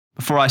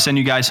Before I send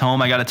you guys home,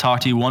 I got to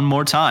talk to you one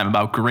more time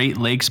about Great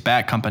Lakes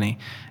Bat Company.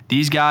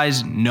 These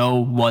guys know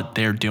what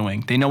they're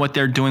doing. They know what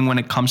they're doing when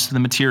it comes to the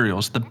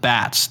materials, the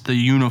bats, the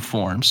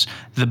uniforms,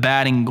 the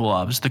batting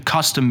gloves, the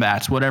custom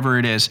bats, whatever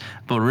it is.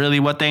 But really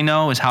what they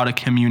know is how to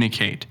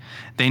communicate.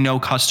 They know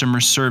customer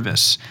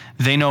service.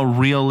 They know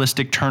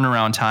realistic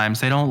turnaround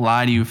times. They don't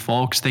lie to you,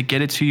 folks. They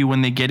get it to you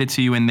when they get it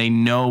to you, and they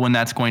know when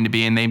that's going to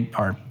be, and they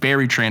are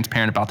very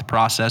transparent about the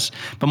process.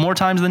 But more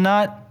times than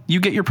not, you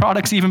get your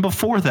products even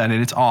before that,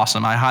 and it's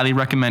awesome. I highly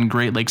recommend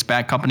Great Lakes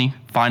Bat Company.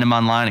 Find them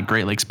online at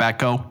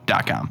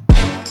greatlakesbatco.com.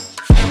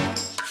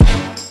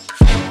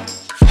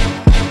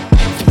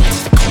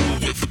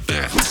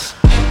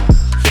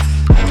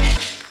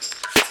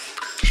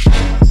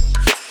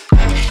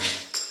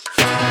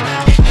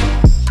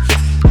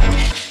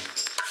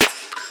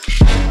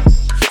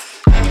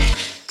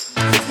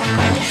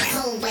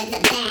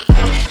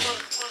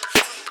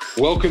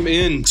 Welcome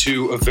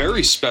into a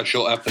very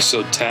special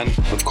episode 10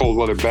 of Cold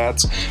Weather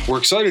Bats. We're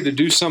excited to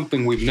do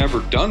something we've never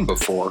done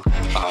before.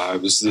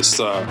 It was this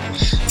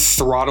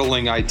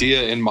throttling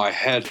idea in my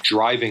head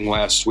driving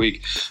last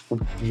week.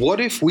 What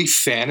if we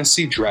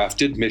fantasy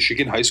drafted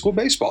Michigan high school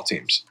baseball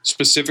teams,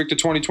 specific to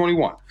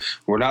 2021?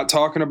 We're not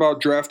talking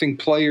about drafting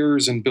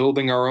players and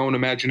building our own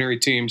imaginary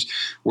teams.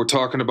 We're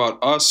talking about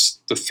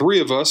us, the three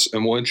of us,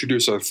 and we'll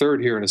introduce our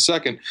third here in a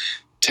second,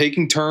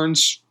 taking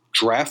turns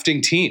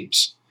drafting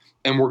teams.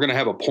 And we're going to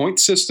have a point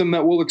system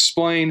that we'll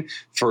explain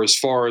for as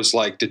far as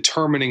like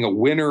determining a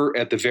winner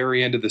at the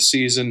very end of the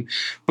season.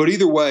 But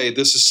either way,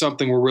 this is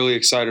something we're really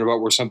excited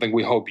about. We're something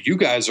we hope you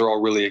guys are all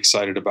really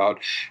excited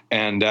about.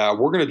 And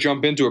we're going to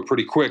jump into it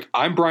pretty quick.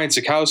 I'm Brian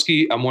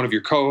Sikowski. I'm one of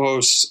your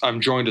co-hosts. I'm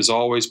joined as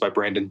always by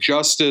Brandon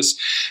Justice.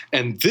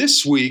 And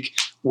this week,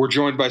 we're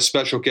joined by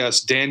special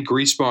guest Dan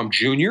Griesbaum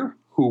Jr.,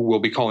 who we'll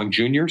be calling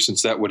Junior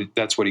since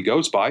that's what he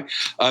goes by.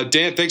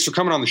 Dan, thanks for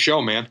coming on the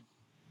show, man.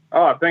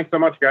 Oh, thanks so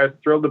much, guys.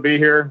 Thrilled to be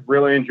here.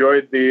 Really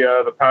enjoyed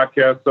the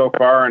podcast so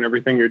far and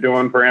everything you're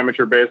doing for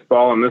amateur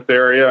baseball in this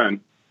area,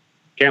 and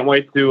can't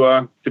wait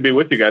to be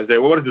with you guys today.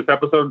 What is this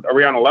episode? Are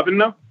we on 11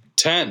 now?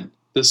 10.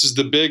 This is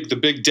the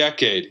big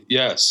decade.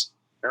 Yes.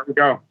 There we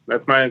go.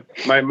 That's my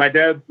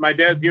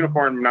dad's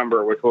uniform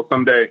number, which will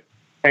someday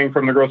hang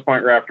from the Grosse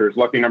Pointe rafters.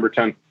 Lucky number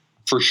 10.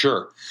 For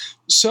sure.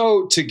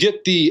 So to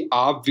get the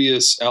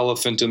obvious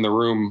elephant in the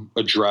room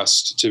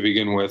addressed to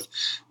begin with,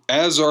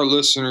 as our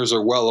listeners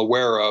are well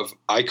aware of,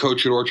 I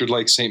coach at Orchard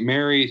Lake St.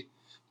 Mary.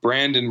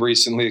 Brandon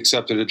recently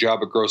accepted a job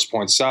at Grosse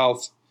Pointe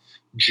South.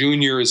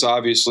 Junior is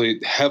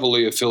obviously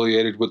heavily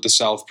affiliated with the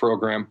South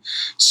program.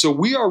 So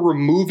we are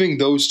removing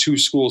those two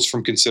schools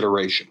from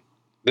consideration.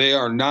 They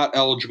are not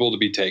eligible to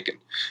be taken.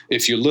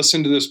 If you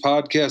listen to this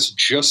podcast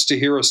just to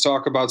hear us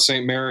talk about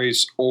St.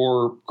 Mary's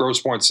or Grosse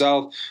Pointe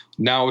South,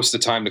 now is the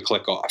time to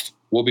click off.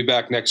 We'll be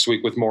back next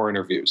week with more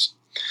interviews.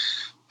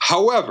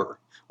 However,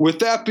 with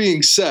that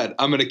being said,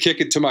 I'm going to kick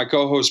it to my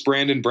co-host,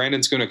 Brandon.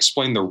 Brandon's going to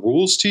explain the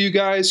rules to you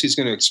guys. He's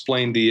going to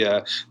explain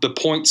the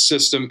point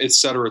system, et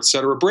cetera, et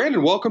cetera.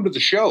 Brandon, welcome to the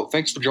show.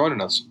 Thanks for joining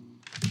us.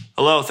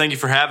 Hello. Thank you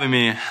for having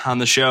me on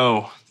the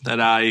show that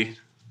I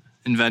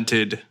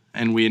invented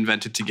and we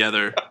invented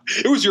together.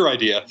 It was your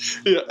idea.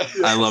 Yeah.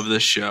 I love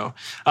this show.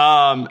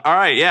 All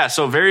right. Yeah.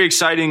 So very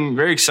exciting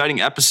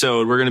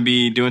episode. We're going to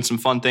be doing some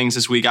fun things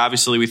this week.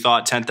 Obviously, we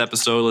thought 10th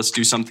episode, let's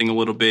do something a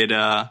little bit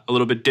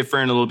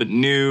different, a little bit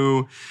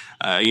new.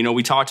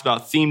 We talked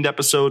about themed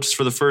episodes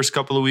for the first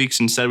couple of weeks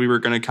and said we were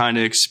going to kind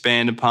of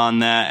expand upon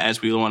that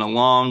as we went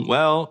along.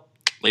 Well,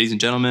 ladies and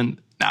gentlemen,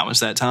 now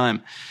is that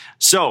time.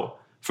 So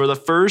for the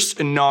first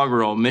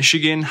inaugural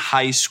Michigan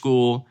high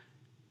school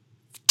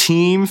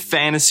team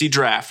fantasy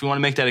draft, we want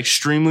to make that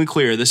extremely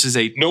clear. This is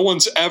no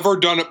one's ever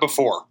done it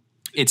before.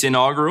 It's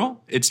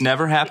inaugural. It's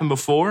never happened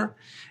before.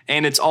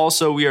 And it's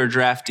also, we are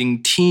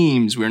drafting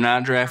teams. We're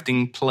not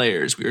drafting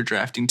players. We are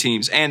drafting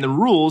teams. And the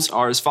rules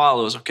are as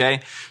follows,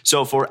 okay?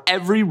 So for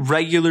every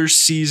regular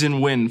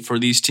season win for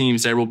these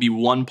teams, there will be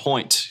 1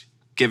 point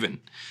given.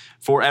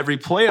 For every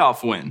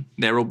playoff win,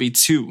 there will be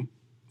 2.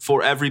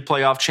 For every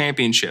playoff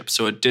championship,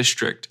 so a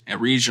district, a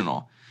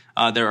regional,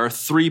 there are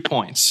 3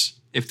 points.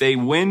 If they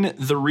win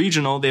the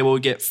regional, they will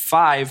get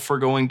 5 for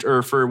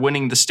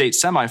winning the state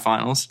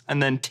semifinals,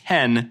 and then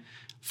 10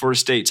 for a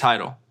state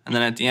title. And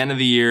then at the end of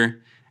the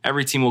year,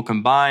 every team will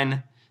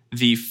combine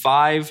the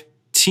 5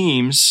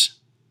 teams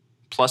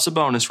plus a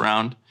bonus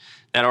round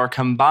that are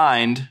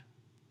combined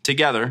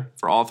together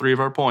for all 3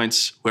 of our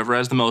points. Whoever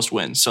has the most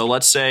wins. So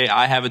let's say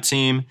I have a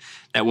team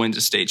that wins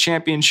a state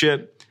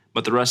championship,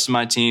 but the rest of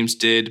my teams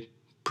did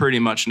pretty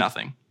much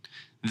nothing.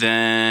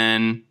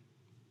 Then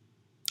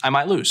I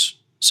might lose.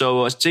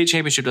 So a state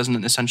championship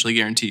doesn't essentially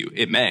guarantee you.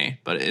 It may,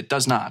 but it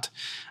does not.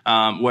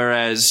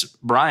 Whereas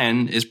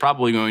Brian is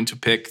probably going to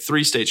pick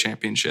 3 state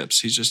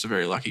championships. He's just a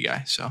very lucky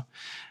guy. So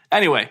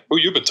anyway. Who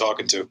you've been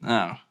talking to?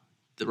 Oh,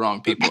 the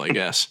wrong people, I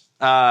guess.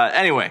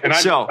 Anyway,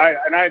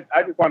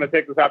 I just want to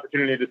take this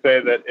opportunity to say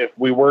that if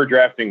we were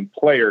drafting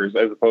players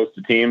as opposed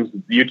to teams,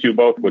 you two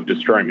both would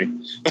destroy me.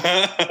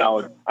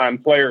 Knowledge on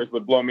players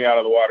would blow me out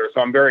of the water.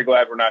 So I'm very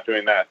glad we're not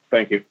doing that.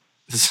 Thank you.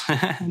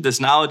 This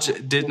knowledge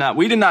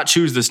we did not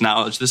choose this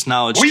knowledge. This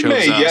knowledge we chose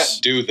may us. yet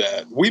do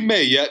that. We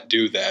may yet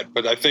do that,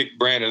 but I think,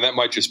 Brandon, that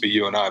might just be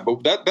you and I.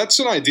 But that's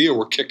an idea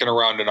we're kicking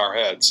around in our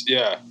heads.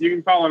 Yeah. You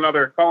can call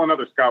another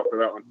scout for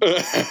that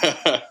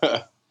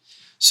one.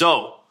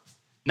 So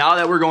now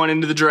that we're going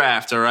into the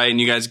draft, all right,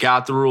 and you guys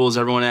got the rules,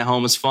 everyone at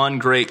home is fun,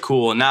 great,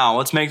 cool. Now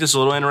let's make this a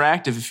little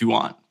interactive if you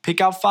want. Pick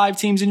out 5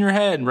 teams in your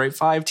head, write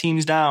 5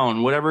 teams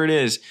down, whatever it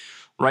is.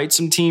 Write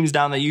some teams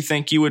down that you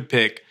think you would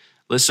pick.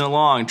 Listen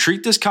along.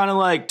 Treat this kind of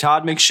like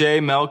Todd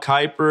McShay, Mel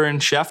Kiper, and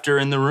Schefter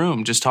in the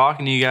room, just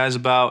talking to you guys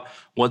about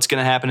what's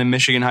going to happen in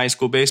Michigan high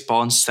school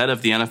baseball instead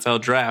of the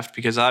NFL draft,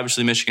 because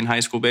obviously Michigan high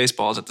school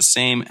baseball is at the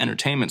same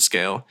entertainment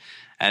scale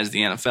as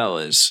the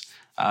NFL is,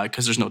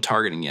 because there's no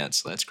targeting yet,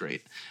 so that's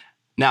great.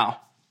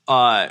 Now,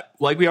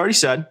 like we already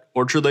said,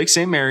 Orchard Lake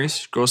St.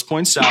 Mary's, Grosse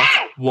Pointe South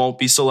won't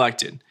be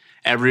selected.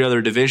 Every other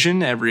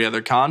division, every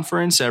other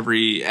conference,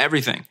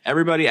 everything,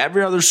 everybody,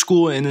 every other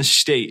school in the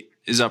state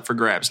is up for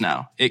grabs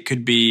now. It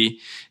could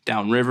be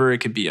downriver. It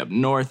could be up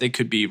north. It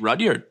could be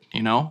Rudyard,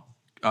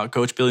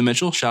 Coach Billy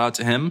Mitchell, shout out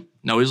to him.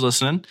 Know he's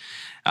listening.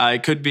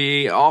 It could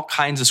be all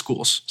kinds of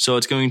schools. So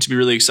it's going to be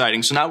really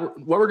exciting. So now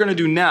what we're going to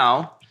do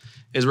now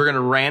is we're going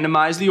to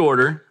randomize the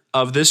order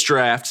of this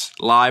draft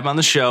live on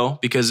the show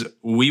because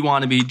we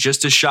want to be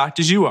just as shocked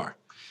as you are.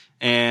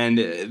 And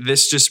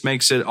this just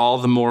makes it all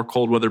the more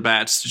cold weather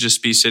bats to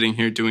just be sitting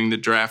here doing the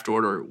draft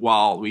order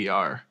while we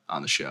are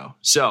on the show.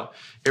 So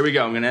here we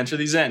go. I'm going to enter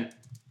these in.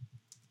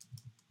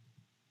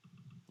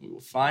 We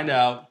will find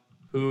out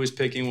who is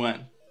picking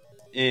when.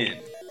 And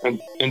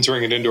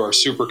entering it into our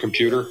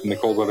supercomputer in the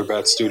Cold Weather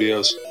Bat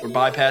Studios. We're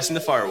bypassing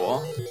the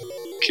firewall.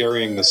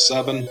 Carrying the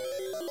 7.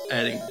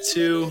 Adding the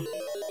 2.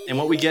 And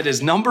what we get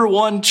is number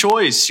 1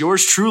 choice,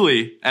 yours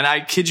truly. And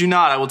I kid you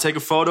not, I will take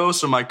a photo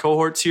so my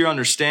cohorts here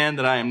understand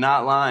that I am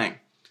not lying.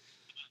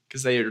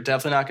 Because they are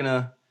definitely not going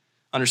to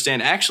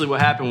understand. Actually,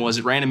 what happened was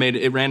it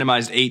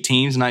randomized 8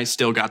 teams, and I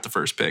still got the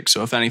first pick.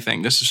 So if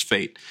anything, this is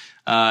fate.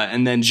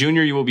 And then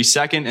Junior, you will be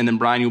second, and then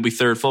Brian, you will be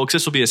third. Folks,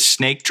 this will be a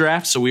snake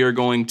draft, so we are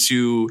going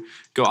to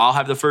go, I'll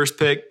have the first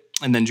pick,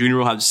 and then Junior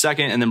will have the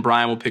second, and then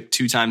Brian will pick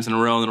 2 times in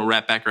a row, and it'll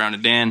wrap back around to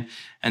Dan,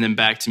 and then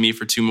back to me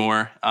for 2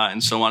 more,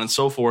 and so on and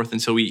so forth,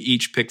 until we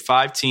each pick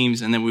 5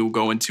 teams, and then we will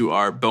go into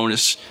our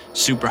bonus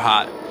super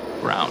hot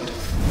round.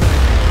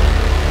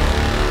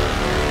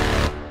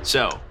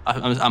 So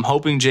I'm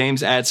hoping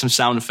James adds some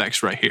sound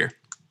effects right here,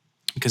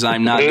 because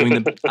I'm not doing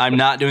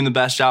the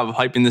best job of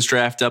hyping this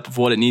draft up of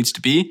what it needs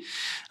to be.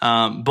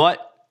 But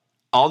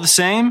all the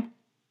same,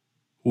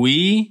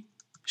 we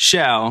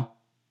shall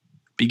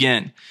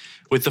begin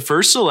with the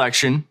first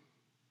selection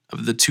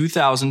of the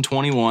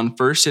 2021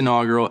 first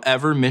inaugural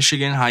ever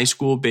Michigan high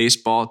school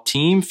baseball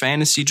team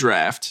fantasy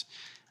draft.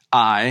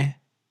 I,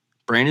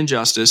 Brandon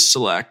Justice,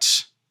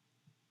 select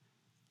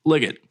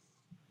Liggett.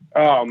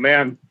 Oh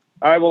man,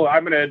 I'm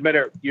going to admit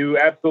it. You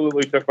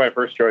absolutely took my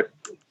first choice.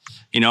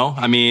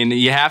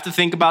 You have to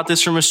think about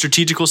this from a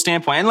strategical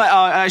standpoint. And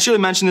I should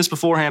have mentioned this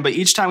beforehand, but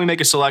each time we make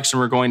a selection,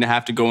 we're going to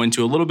have to go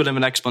into a little bit of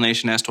an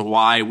explanation as to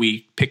why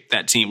we picked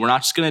that team. We're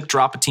not just going to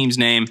drop a team's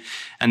name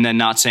and then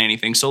not say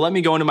anything. So let me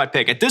go into my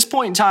pick. At this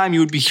point in time, you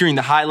would be hearing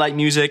the highlight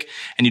music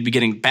and you'd be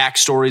getting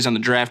backstories on the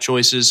draft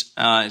choices.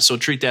 So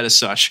treat that as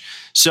such.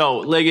 So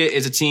Liggett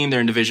is a team.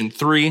 They're in Division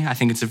III. I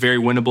think it's a very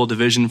winnable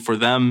division for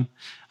them.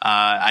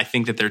 I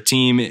think that their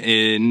team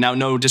is now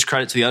no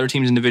discredit to the other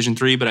teams in Division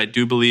III, but I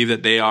do believe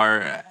that they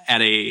are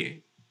at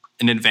an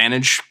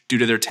advantage due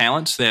to their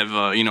talents. They have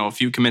a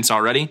few commits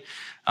already,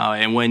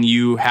 and when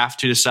you have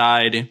to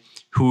decide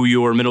who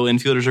your middle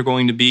infielders are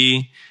going to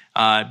be,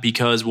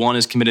 because one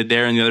is committed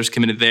there and the other is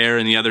committed there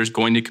and the other is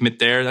going to commit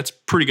there, that's a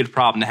pretty good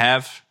problem to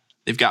have.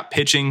 They've got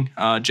pitching.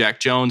 Jack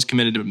Jones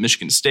committed to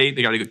Michigan State.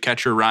 They got a good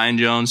catcher, Ryan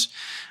Jones.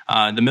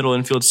 The middle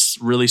infield's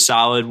really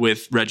solid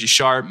with Reggie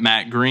Sharp,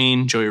 Matt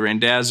Green, Joey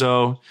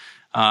Randazzo,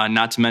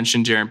 not to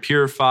mention Jaron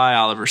Purify,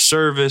 Oliver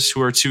Service,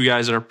 who are 2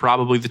 guys that are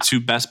probably the 2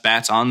 best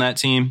bats on that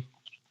team.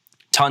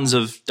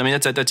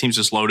 That team's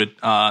just loaded.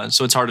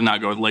 So it's hard to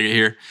not go with Liggett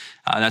here.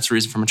 That's the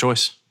reason for my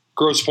choice.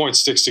 Grosse Pointe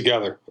sticks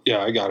together.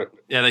 Yeah, I got it.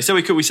 Yeah, they said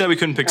we could. We said we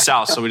couldn't pick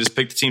South, so we just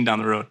picked the team down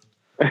the road.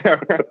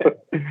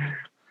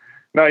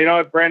 No, you know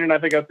what, Brandon? I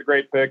think that's a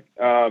great pick.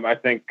 I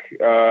think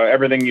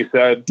everything you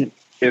said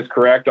is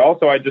correct.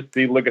 Also, I just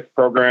see Liggett's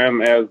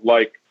program as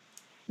like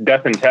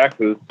death in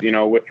Texas,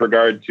 with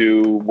regard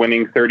to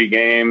winning 30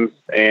 games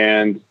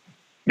and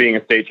being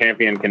a state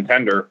champion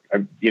contender.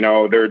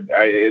 They're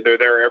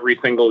there every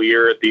single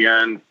year at the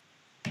end.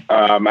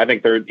 I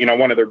think they're,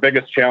 one of their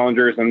biggest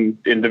challengers in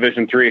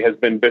Division III has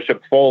been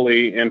Bishop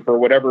Foley. And for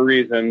whatever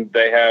reason,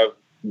 they have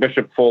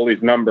Bishop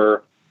Foley's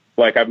number.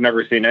 Like I've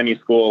never seen any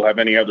school have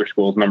any other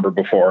school's number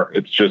before.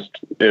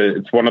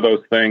 It's one of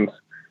those things.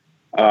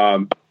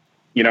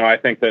 I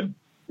think that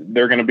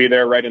they're going to be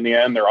there right in the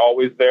end. They're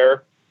always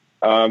there.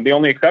 The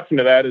only exception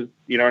to that is,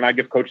 and I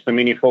give Coach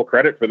Samini full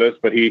credit for this,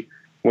 but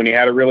when he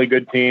had a really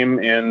good team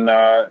in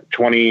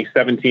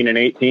 2017 and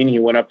 18, he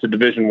went up to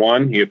Division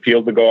I. He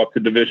appealed to go up to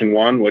Division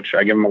I, which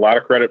I give him a lot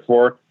of credit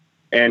for.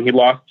 And he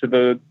lost to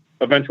the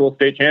eventual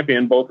state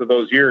champion both of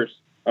those years.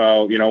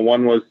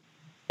 One was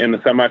in the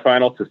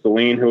semifinal to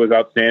Saline, who was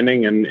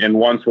outstanding, and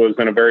once was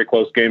in a very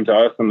close game to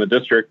us in the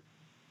district.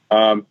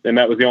 And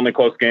that was the only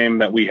close game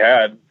that we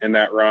had in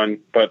that run.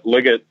 But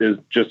Liggett is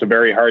just a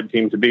very hard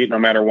team to beat, no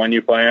matter when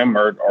you play them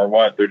or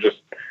what.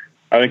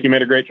 I think you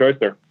made a great choice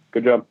there.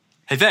 Good job.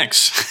 Hey,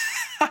 thanks.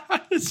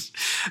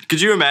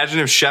 Could you imagine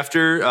if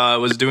Schefter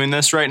was doing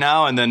this right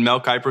now, and then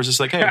Mel Kiper was just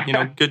like, "Hey,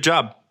 good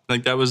job.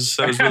 Like that was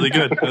really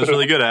good. That was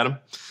really good, Adam."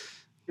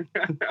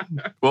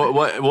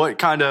 What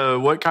kind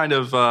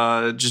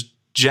of just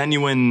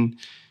genuine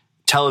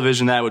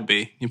television that would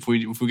be if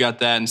we got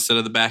that instead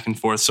of the back and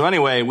forth. So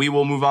anyway, we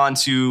will move on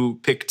to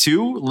pick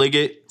 2.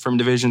 Liggett from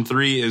Division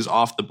 3 is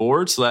off the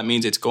board, so that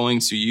means it's going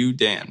to you,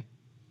 Dan.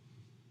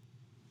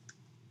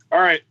 All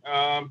right.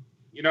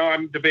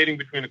 I'm debating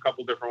between a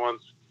couple different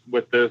ones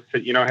with this.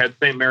 Had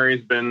St.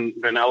 Mary's been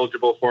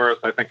eligible for us,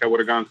 I think I would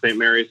have gone St.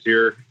 Mary's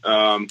here.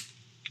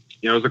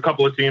 There's a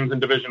couple of teams in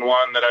Division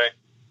 1 that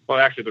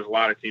actually there's a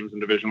lot of teams in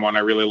Division 1 I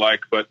really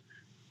like, but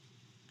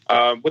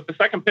with the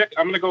second pick,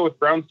 I'm going to go with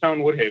Brownstown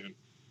Woodhaven.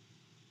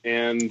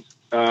 And,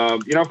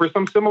 for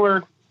some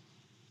similar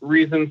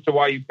reasons to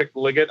why you picked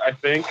Liggett, I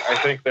think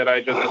that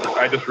I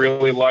just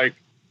really like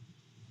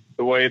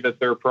the way that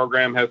their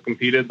program has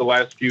competed the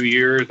last few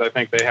years. I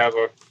think they have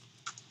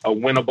a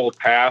winnable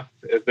path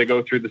as they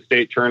go through the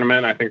state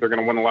tournament. I think they're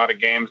going to win a lot of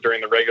games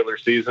during the regular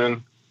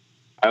season.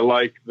 I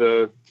like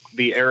the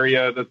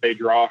area that they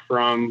draw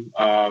from.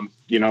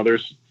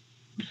 There's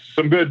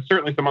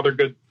certainly some other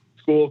good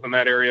schools in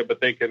that area, but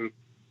they can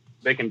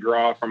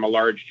draw from a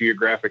large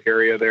geographic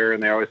area there,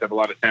 and they always have a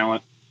lot of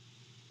talent.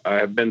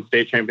 Have been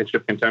state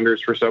championship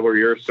contenders for several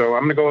years, so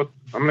I'm gonna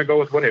go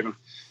with Woodhaven.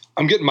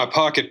 I'm getting my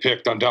pocket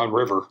picked on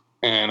downriver,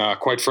 and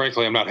quite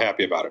frankly, I'm not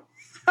happy about it.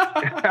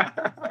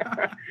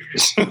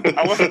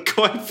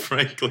 Quite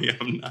frankly,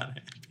 I'm not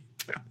happy.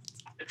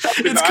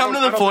 It's come to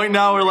the point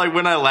now where, like,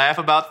 when I laugh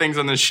about things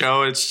on the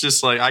show, it's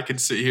just like I could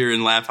sit here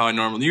and laugh how I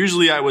normally.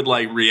 Usually, I would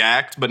like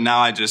react, but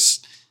now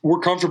we're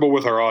comfortable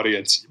with our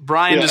audience.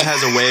 Brian just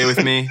has a way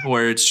with me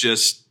where it's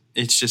just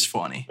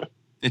funny.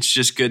 It's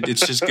just good.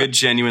 It's just good,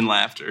 genuine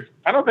laughter.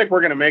 I don't think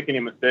we're going to make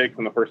any mistakes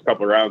in the first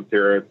couple of rounds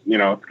here. It's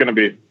going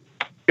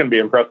to be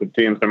impressive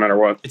teams no matter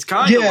what. It's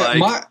kind of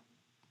like.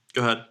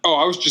 Go ahead. Oh,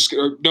 I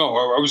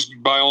was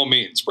by all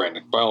means,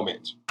 Brandon. By all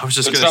means. I was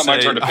just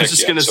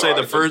going to say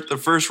the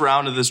first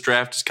round of this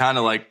draft is kind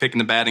of like picking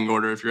the batting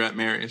order if you're at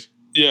Mary's.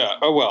 Yeah.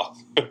 Oh well.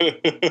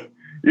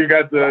 You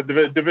got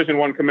the Division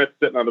 1 commit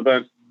sitting on the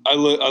bench. I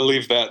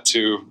leave that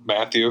to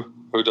Matthew,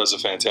 who does a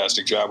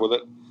fantastic job with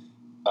it.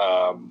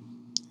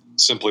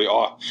 Simply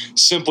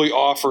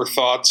offer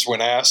thoughts when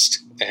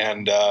asked,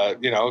 and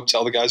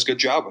tell the guys good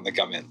job when they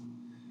come in.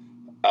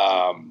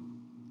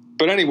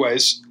 But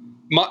anyways,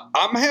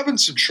 I'm having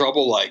some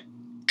trouble,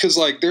 because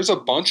there's a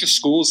bunch of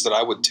schools that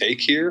I would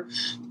take here,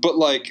 but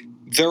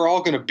they're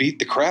all going to beat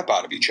the crap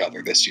out of each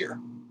other this year.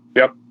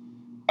 Yep.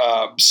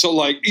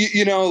 So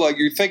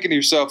you're thinking to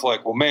yourself,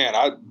 well, man,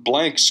 I'd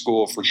blank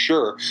school for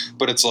sure,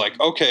 but it's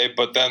okay,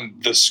 but then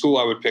the school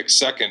I would pick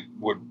second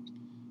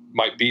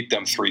might beat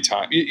them 3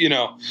 times,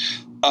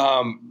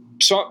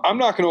 so I'm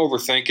not going to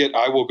overthink it.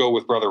 I will go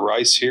with Brother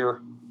Rice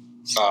here.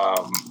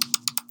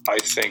 I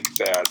think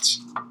that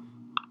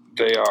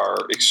they are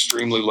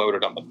extremely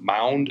loaded on the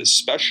mound,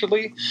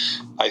 especially.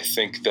 I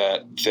think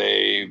that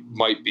they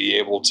might be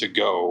able to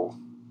go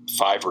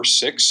 5 or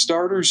 6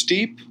 starters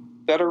deep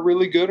that are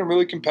really good and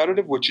really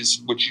competitive, which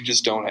you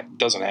just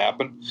doesn't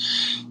happen.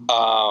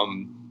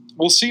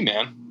 We'll see,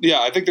 man. Yeah,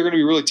 I think they're going to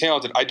be really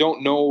talented. I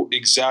don't know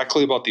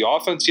exactly about the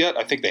offense yet.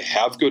 I think they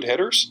have good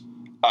hitters.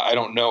 I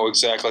don't know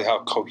exactly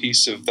how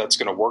cohesive that's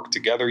going to work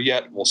together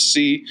yet. We'll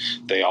see.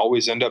 They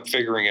always end up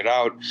figuring it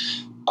out.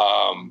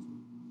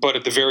 But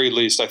at the very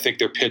least, I think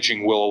their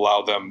pitching will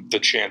allow them the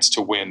chance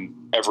to win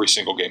every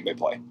single game they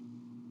play.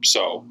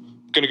 So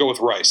I'm going to go with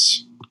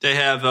Rice. They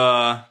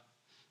have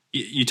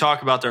you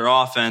talk about their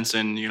offense,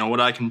 and what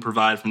I can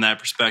provide from that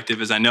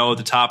perspective is I know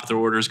the top of their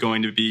order is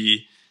going to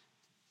be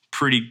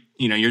pretty.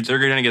 They're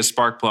going to get a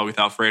spark plug with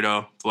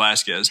Alfredo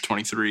Velasquez,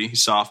 23,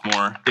 he's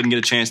sophomore. Didn't get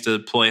a chance to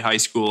play high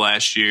school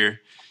last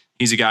year.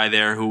 He's a guy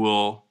there who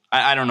will.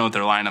 I don't know what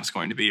their lineup's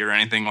going to be or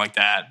anything like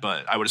that,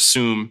 but I would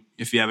assume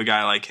if you have a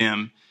guy like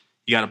him,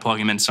 you got to plug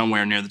him in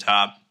somewhere near the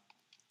top.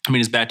 I mean,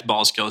 his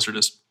bat-to-ball skills are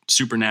just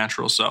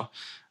supernatural. So,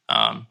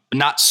 but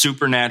not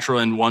supernatural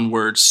in one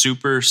word,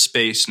 super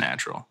space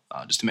natural,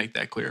 just to make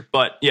that clear.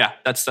 But yeah,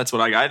 that's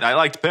what I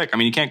like to pick. I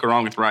mean, you can't go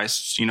wrong with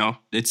Rice.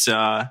 It's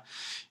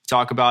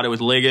talk about it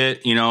with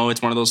Liggett.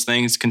 It's one of those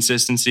things: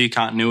 consistency,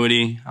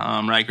 continuity.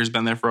 Riker's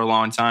been there for a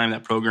long time.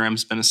 That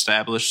program's been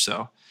established.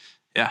 So,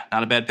 yeah,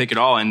 not a bad pick at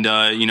all. And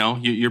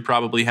you're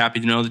probably happy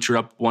to know that you're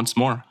up once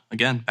more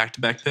again,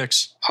 back-to-back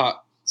picks.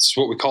 Hot. It's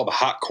what we call the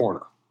hot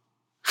corner.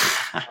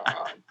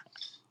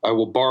 I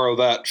will borrow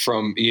that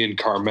from Ian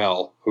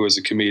Carmel, who is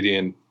a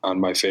comedian on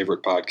my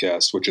favorite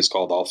podcast, which is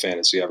called All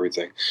Fantasy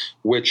Everything,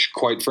 which,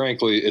 quite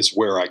frankly, is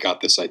where I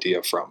got this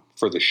idea from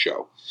for the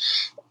show.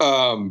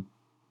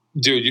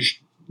 Dude,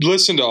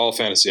 listen to All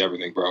Fantasy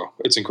Everything, bro.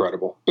 It's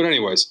incredible. But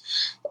anyways,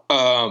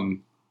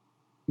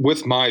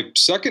 with my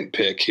second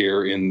pick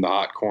here in the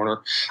hot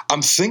corner,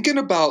 I'm thinking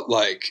about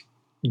like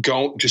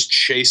just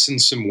chasing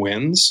some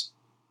wins,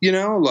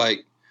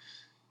 like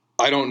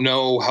I don't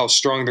know how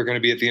strong they're going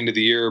to be at the end of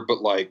the year,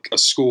 but like a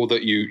school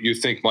that you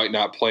think might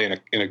not play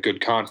in a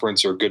good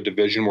conference or a good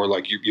division where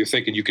like you're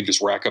thinking you can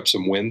just rack up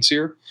some wins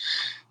here.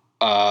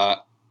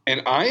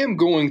 And I am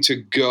going to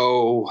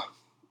go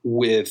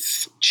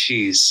with,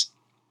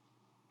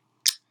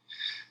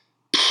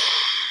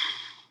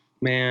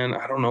 man,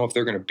 I don't know if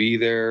they're going to be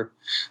there.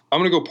 I'm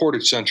going to go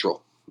Portage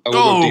Central. I will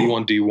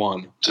go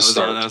D1 to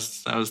start.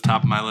 That was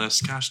top of my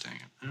list. Gosh dang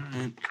it. All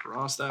right,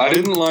 cross that. I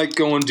didn't like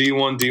going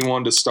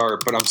D1 to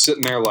start, but I'm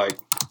sitting there like,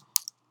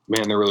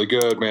 man, they're really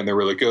good. Man, they're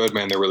really good.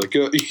 Man, they're really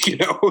good.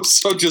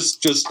 So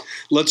just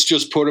let's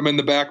just put them in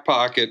the back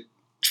pocket.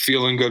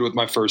 Feeling good with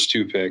my first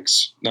two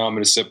picks. Now I'm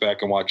going to sit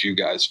back and watch you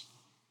guys.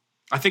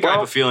 I think I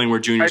have a feeling where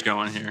Junior's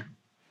going here.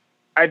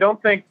 I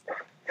don't think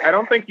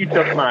you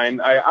took mine.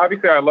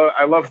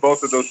 I love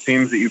both of those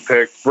teams that you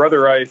picked.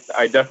 Brother Rice,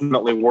 I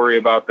definitely worry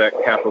about that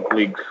Catholic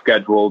League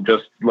schedule,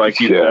 just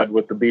like you said,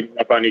 with the beating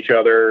up on each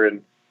other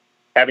and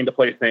having to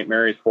play St.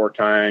 Mary's 4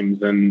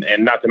 times, and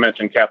not to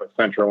mention Catholic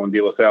Central and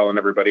De La Salle and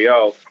everybody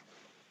else.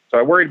 So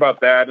I worried about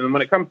that. And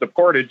when it comes to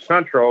Portage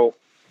Central,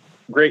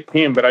 great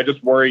team, but I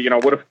just worry,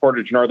 what if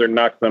Portage Northern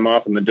knocks them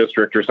off in the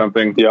district or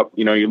something? Yep.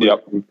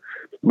 You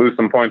lose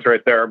some points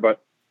right there,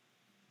 but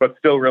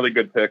still really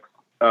good picks.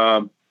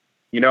 I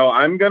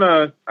don't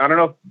know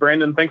if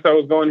Brandon thinks I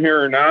was going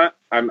here or not.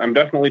 I'm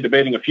definitely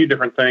debating a few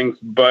different things,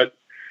 but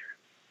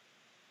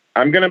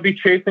I'm going to be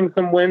chasing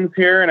some wins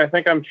here. And I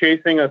think I'm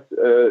chasing a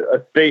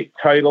state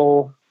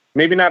title,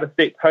 maybe not a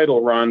state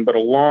title run, but a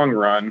long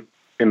run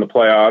in the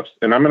playoffs.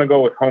 And I'm going to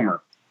go with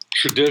Homer.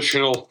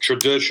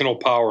 Traditional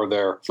power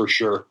there for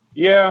sure.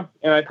 Yeah,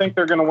 and I think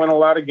they're going to win a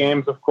lot of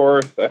games, of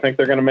course. I think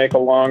they're going to make a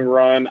long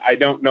run. I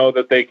don't know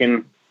that they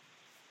can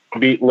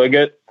beat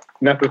Liggett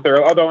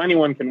necessarily, although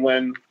anyone can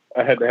win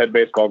a head-to-head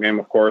baseball game,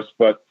 of course,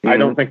 but I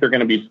don't think they're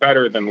going to be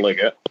better than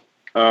Liggett.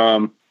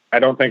 I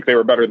don't think they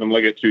were better than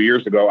Liggett 2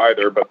 years ago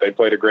either, but they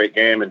played a great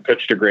game and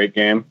pitched a great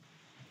game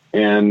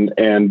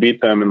and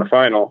beat them in the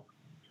final.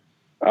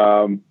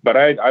 But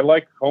I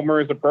like Homer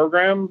as a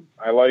program.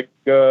 I like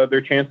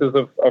their chances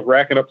of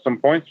racking up some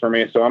points for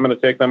me, so I'm going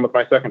to take them with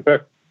my second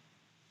pick.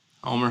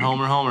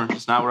 Homer.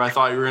 It's not where I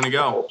thought you were going to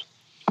go.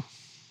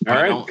 All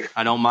right.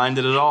 I don't mind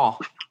it at all.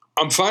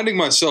 I'm finding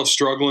myself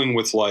struggling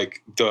with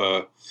like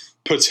the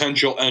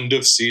potential end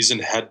of season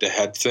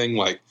head-to-head thing.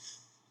 Like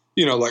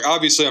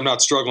obviously I'm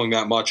not struggling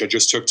that much. I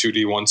just took 2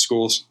 D1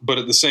 schools, but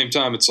at the same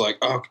time, it's like,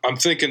 I'm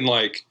thinking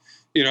like,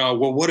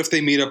 well, what if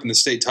they meet up in the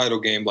state title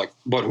game? Like,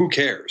 but who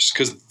cares?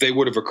 Because they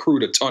would have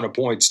accrued a ton of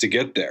points to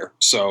get there.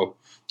 So,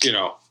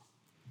 Yeah,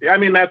 I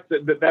mean, that's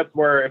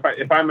where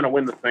if I'm going to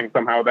win this thing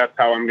somehow, that's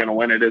how I'm going to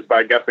win it, is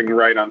by guessing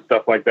right on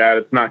stuff like that.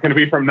 It's not going to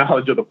be from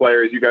knowledge of the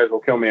players. You guys will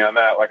kill me on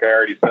that, like I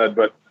already said.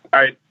 But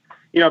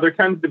there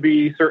tends to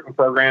be certain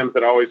programs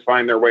that always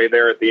find their way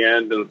there at the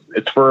end, and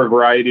it's for a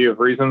variety of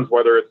reasons,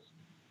 whether it's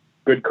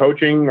good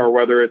coaching or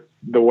whether it's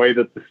the way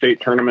that the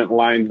state tournament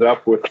lines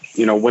up with,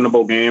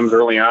 winnable games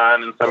early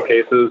on in some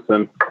cases.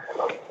 And,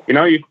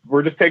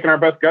 we're just taking our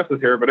best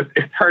guesses here, but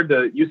it's hard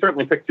to, you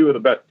certainly picked 2 of the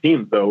best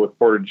teams though, with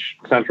Portage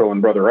Central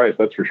and Brother Rice.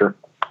 That's for sure.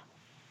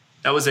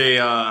 That was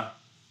a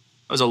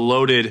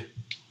loaded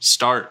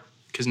start,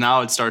 because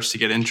now it starts to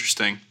get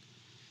interesting.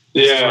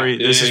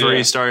 This is where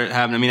you start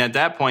having, I mean, at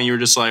that point you were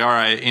just like, all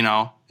right,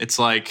 it's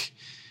like,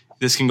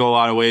 this can go a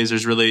lot of ways.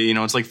 There's really,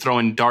 it's like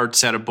throwing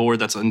darts at a board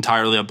that's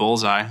entirely a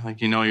bullseye.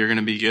 Like, you're going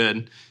to be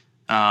good.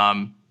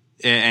 And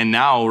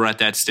now we're at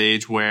that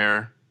stage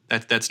where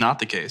that's not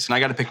the case. And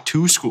I got to pick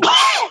 2 schools.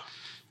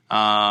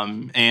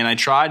 And I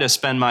try to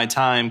spend my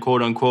time,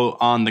 quote unquote,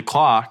 on the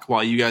clock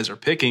while you guys are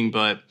picking.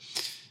 But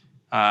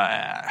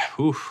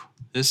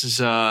this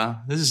is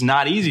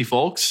not easy,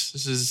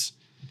 folks.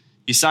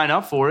 You sign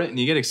up for it and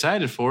you get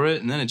excited for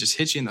it, and then it just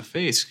hits you in the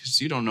face because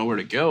you don't know where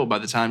to go by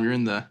the time you're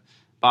in the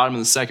bottom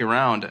of the second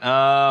round.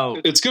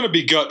 It's going to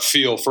be gut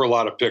feel for a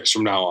lot of picks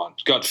from now on.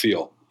 Gut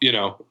feel,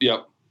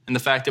 Yep. And the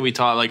fact that we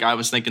taught, like, I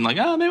was thinking, like,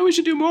 maybe we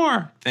should do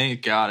more.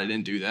 Thank God I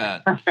didn't do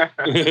that.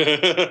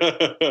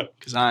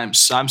 Because I'm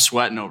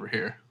sweating over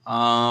here.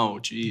 Oh,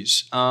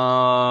 geez.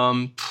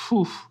 All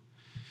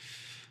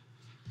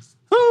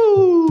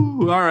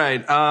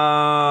right.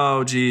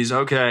 Oh, geez.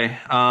 Okay.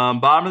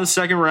 Bottom of the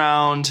second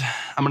round.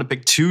 I'm going to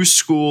pick 2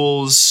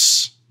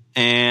 schools,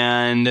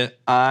 and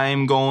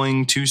I'm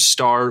going to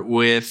start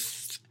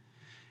with.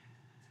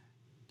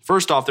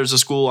 First off, there's a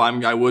school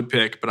I would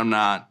pick, but I'm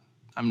not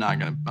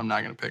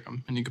gonna pick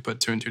them. And you could put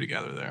 2 and 2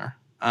 together there.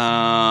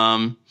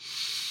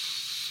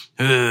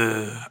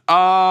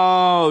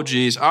 Oh,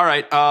 geez. All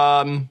right.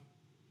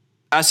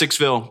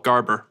 Essexville,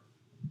 Garber.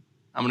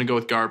 I'm gonna go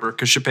with Garber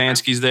because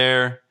Shapansky's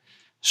there.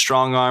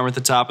 Strong arm at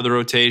the top of the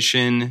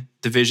rotation.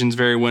 Division's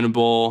very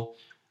winnable.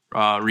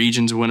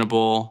 Region's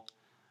winnable.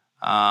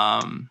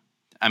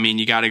 I mean,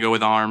 you got to go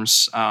with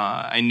arms.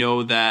 I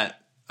know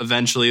that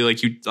eventually,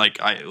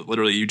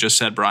 you just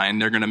said, Brian,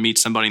 they're going to meet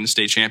somebody in the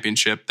state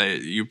championship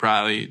that you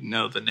probably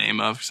know the name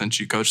of since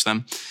you coach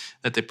them,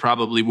 that they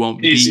probably won't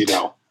beat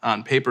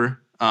on paper.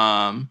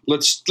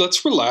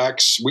 Let's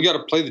relax. We got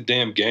to play the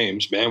damn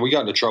games, man. We got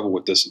into trouble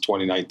with this in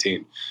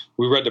 2019.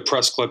 We read the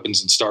press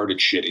clippings and started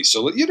shitty.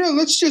 So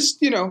let's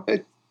just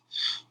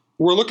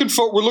we're looking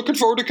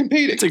forward to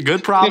competing. It's a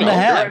good problem to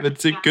have.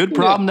 It's a good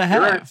problem to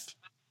have.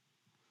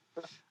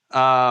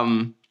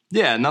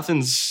 Yeah,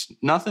 nothing's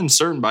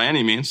certain by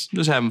any means.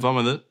 Just having fun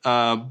with it.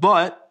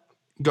 But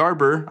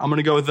Garber, I'm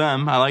gonna go with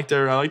them. I like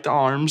the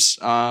arms.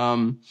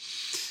 I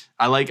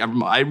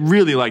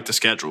really like the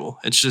schedule.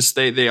 It's just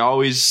they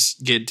always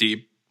get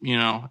deep,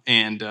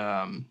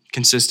 and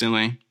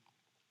consistently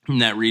in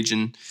that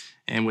region.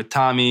 And with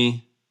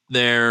Tommy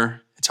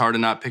there, it's hard to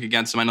not pick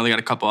against them. I know they got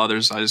a couple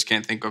others I just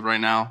can't think of right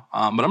now. But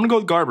I'm going to go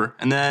with Garber.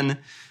 And then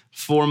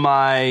for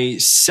my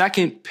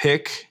second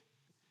pick,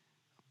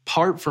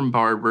 apart from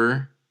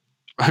Garber,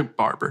 I'm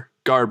going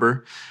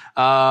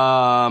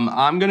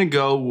to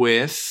go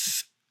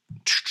with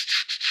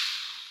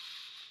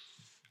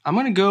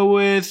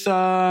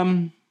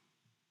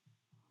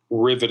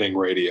riveting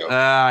radio.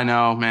 I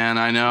know, man.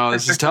 I know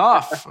this is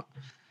tough.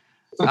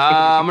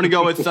 I'm going to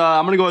go with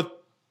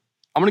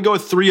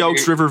Three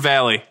Oaks River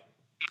Valley.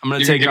 I'm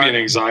going to take give me an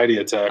anxiety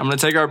attack. I'm going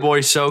to take our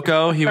boy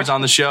Soko. He was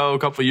on the show a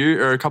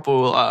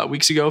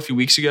few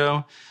weeks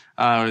ago.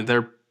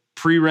 They're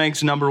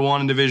pre-ranked number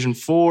 1 in Division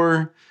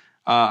 4.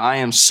 I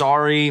am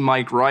sorry,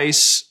 Mike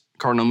Rice,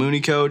 Cardinal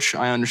Mooney coach.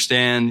 I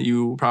understand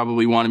you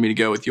probably wanted me to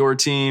go with your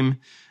team,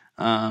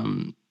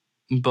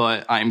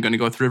 but I am going to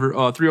go with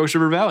Three Oaks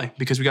River Valley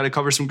because we got to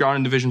cover some ground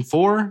in Division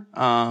 4.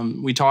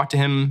 We talked to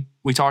him.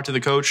 We talked to the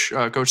coach,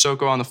 Coach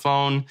Soko, on the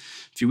phone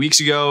a few weeks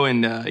ago,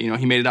 and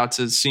he made it out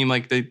to seem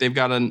like they've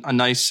got a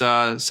nice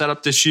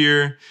setup this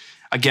year.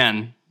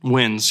 Again,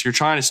 wins. You're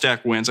trying to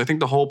stack wins. I think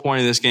the whole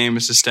point of this game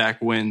is to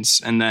stack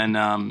wins, and then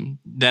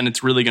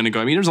it's really going to go.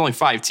 I mean, there's only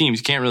 5 teams.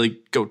 You can't really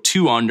go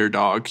too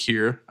underdog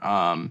here.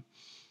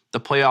 The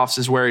playoffs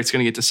is where it's going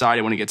to get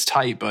decided when it gets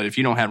tight. But if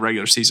you don't have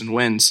regular season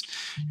wins,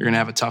 you're going to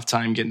have a tough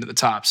time getting to the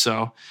top.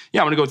 So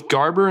yeah, I'm going to go with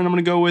Garber, and I'm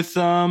going to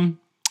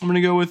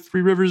go with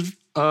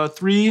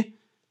Three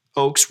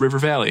Oaks River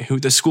Valley,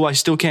 the school I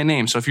still can't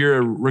name. So if you're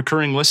a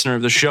recurring listener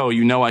of the show,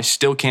 I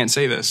still can't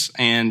say this.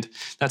 And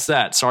that's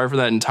that. Sorry for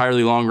that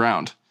entirely long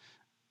round.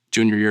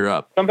 Junior year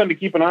up. Something to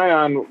keep an eye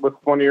on with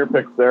one of your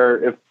picks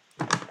there.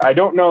 I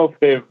don't know if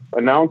they've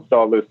announced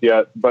all this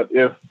yet, but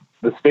if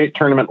the state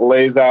tournament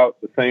lays out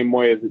the same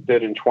way as it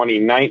did in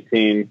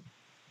 2019,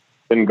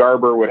 then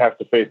Garber would have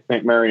to face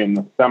St. Mary in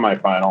the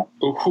semifinal.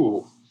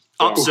 Ooh.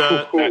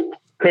 Upset.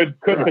 Could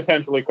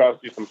potentially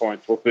cost you some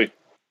points. We'll see.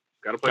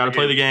 Got to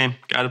play the game.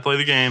 Got to play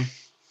the game.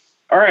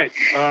 All right.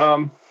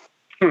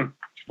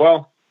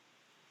 Well,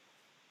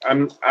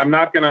 I'm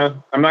not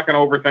gonna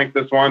overthink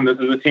this one. This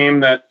is a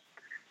team that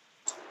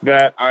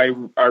I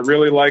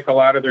really like a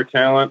lot of their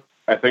talent.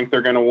 I think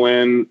they're going to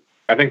win.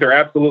 I think they're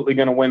absolutely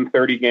going to win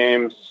 30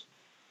 games.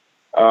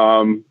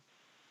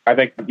 I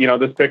think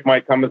this pick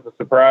might come as a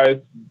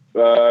surprise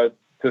to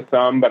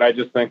some, but I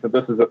just think that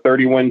this is a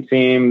 30-win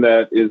team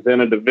that is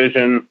in a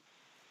division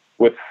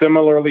with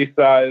similarly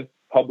sized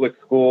public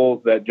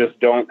schools that just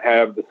don't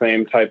have the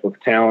same type of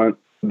talent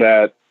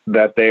that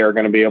they are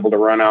going to be able to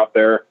run out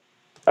there.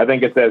 I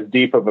think it's as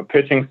deep of a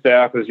pitching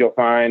staff as you'll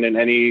find in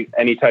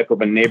any type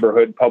of a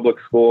neighborhood public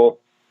school.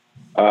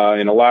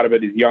 And a lot of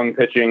it is young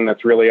pitching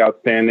that's really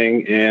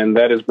outstanding, and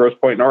that is Grosse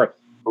Pointe North.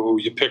 Oh,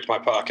 you picked my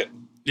pocket.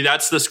 Yeah,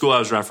 that's the school I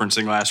was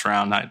referencing last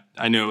round.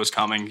 I knew it was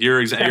coming.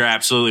 You're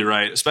absolutely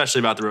right, especially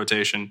about the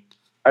rotation.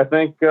 I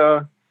think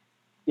now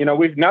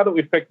that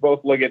we've picked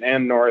both Liggett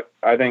and North,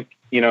 I think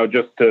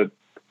just to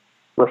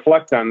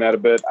reflect on that a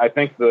bit, I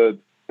think the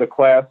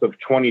class of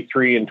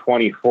 23 and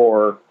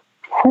 24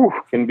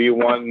 can be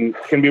one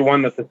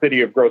that the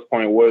city of Grosse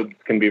Pointe Woods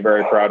can be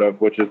very proud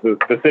of, which is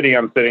the city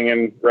I'm sitting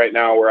in right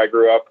now, where I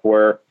grew up,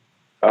 where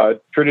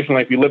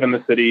traditionally, if you live in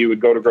the city, you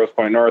would go to Grosse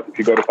Pointe North if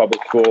you go to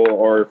public school,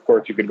 or of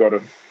course you could go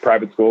to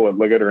private school at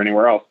Liggett or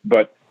anywhere else.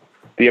 But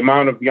the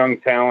amount of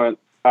young talent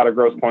out of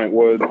Grosse Pointe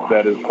Woods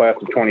that is class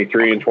of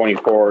 23 and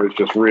 24 is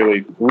just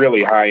really,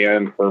 really high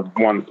end for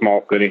one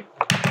small city.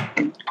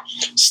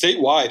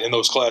 Statewide in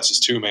those classes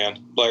too, man.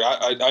 Like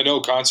I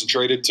know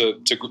concentrated to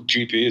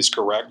GP is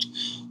correct,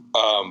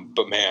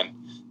 but man,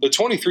 the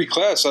 23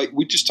 class, like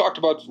we just talked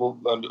about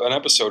an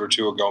episode or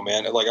two ago,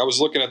 man. Like I was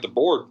looking at the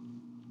board,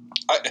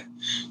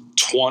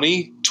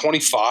 20,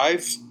 25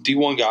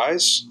 D1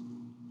 guys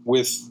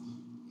with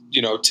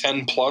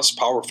 10 plus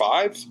Power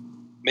 5,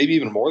 maybe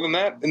even more than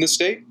that in the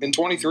state in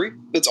 23.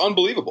 That's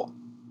unbelievable.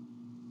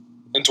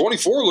 And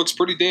 24 looks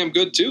pretty damn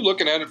good too,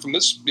 looking at it from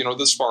this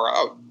this far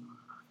out.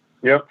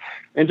 Yep,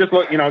 and just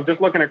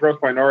looking at Grosse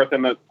Pointe North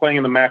and playing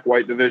in the MAC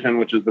White division,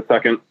 which is the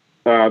second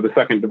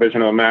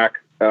division of the MAC.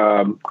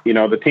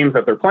 The teams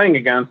that they're playing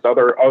against,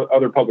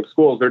 other public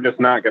schools, they're just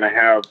not going to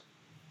have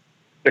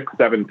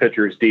 6-7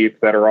 pitchers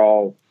deep that are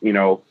all I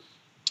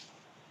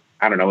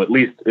don't know, at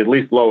least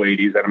low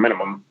 80s at a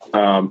minimum.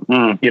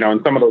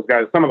 And some of those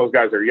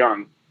guys are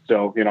young.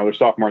 still, they're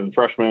sophomores and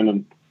freshmen,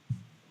 and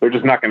they're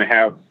just not going to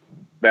have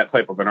that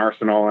type of an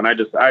arsenal. And I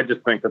just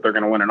think that they're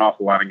going to win an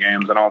awful lot of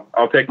games, and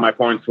I'll take my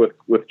points with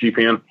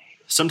GPN.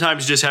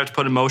 Sometimes you just have to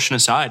put emotion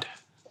aside.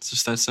 It's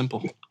just that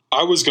simple.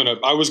 I was gonna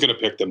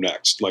pick them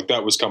next. Like,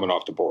 that was coming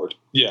off the board.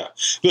 Yeah.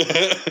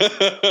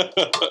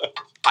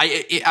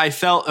 I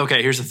felt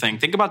okay. Here's the thing.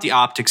 Think about the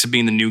optics of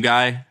being the new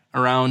guy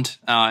around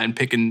and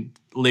picking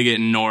Liggett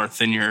and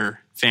North in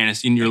your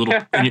fantasy, in your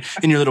little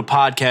in your little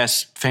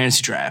podcast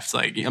fantasy draft.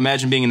 Like,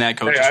 imagine being in that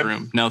coach's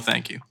room. No,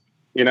 thank you.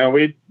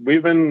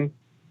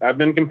 I've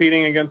been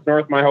competing against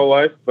North my whole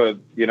life, but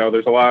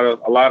there's a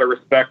lot of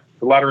respect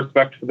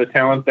for the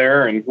talent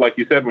there. And like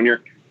you said, when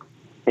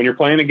you're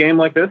playing a game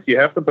like this, you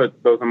have to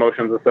put those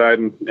emotions aside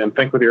and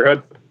think with your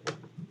head.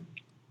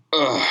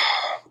 All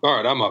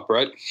right, I'm up,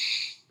 right?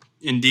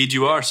 Indeed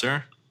you are,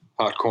 sir.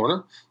 Hot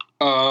corner.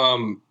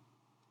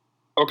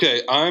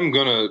 Okay, I'm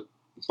going to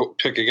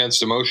pick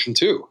against emotion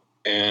too.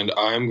 And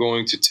I'm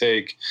going to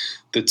take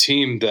the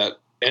team that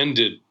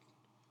ended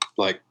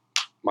like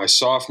my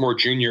sophomore,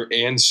 junior,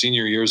 and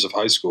senior years of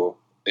high school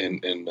in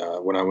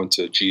when I went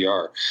to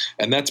GR.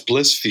 And that's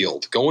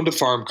Blissfield, going to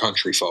farm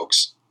country,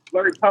 folks.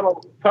 Larry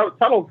Tuttle's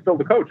still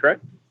the coach, right?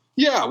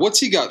 Yeah, what's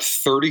he got?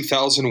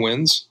 30,000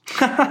 wins. He's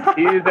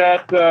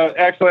at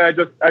actually, I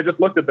just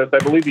looked at this. I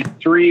believe he's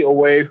 3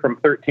 away from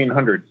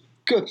 1,300.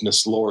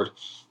 Goodness Lord,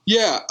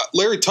 yeah.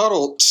 Larry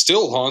Tuttle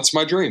still haunts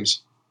my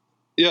dreams.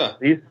 Yeah,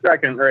 he's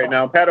second right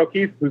now. Pat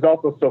O'Keefe, who's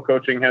also still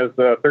coaching, has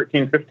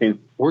 13-15.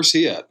 Where's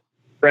he at?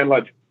 Grand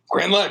Ledge.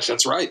 Grand Ledge.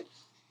 That's right.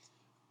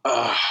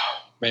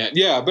 Man,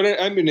 yeah. But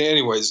I mean,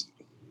 anyways.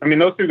 I mean,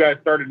 those two guys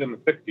started in the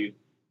 60s.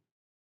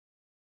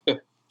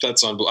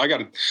 That's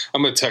unbelievable.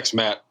 I'm going to text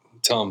Matt,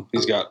 tell him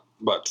he's got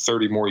about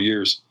 30 more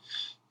years.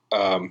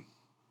 Yeah.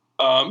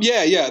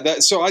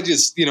 So I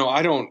just,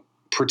 I don't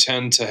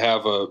pretend to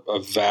have a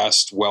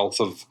vast wealth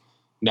of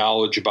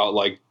knowledge about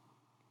like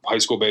high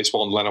school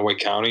baseball in Lenawee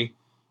County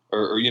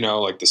or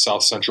like the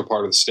south central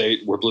part of the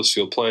state where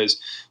Blissfield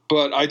plays.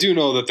 But I do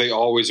know that they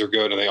always are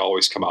good and they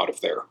always come out of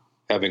there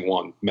having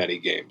won many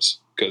games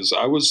because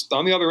I was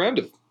on the other end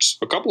of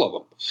a couple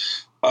of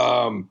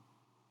them.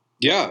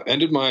 Yeah,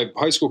 ended my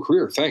high school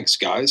career. Thanks,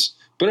 guys.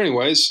 But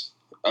anyways,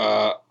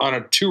 on a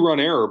 2-run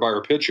error by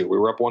our pitcher, we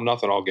were up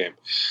 1-0 all game.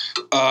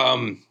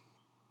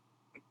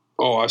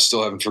 I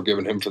still haven't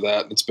forgiven him for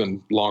that. It's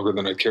been longer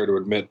than I care to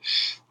admit.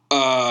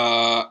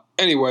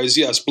 Anyways,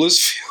 yes,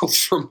 Blissfield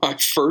for my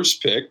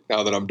first pick.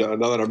 Now that I'm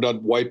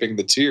done wiping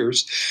the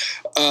tears.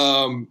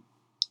 And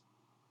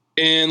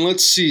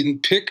let's see,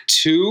 pick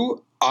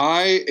 2.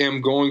 I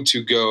am going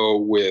to go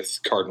with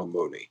Cardinal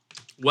Mooney.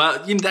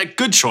 Well, that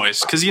good choice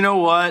because you know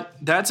what?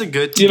 That's a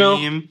good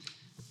team,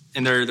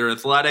 and they're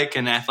athletic,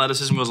 and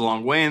athleticism goes a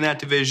long way in that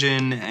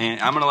division. And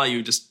I'm going to let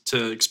you just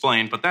to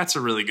explain, but that's a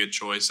really good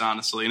choice,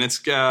 honestly. And it's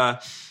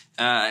that's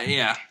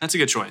a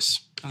good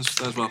choice.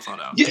 That's well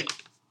thought out. Yeah,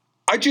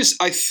 I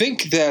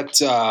think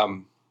that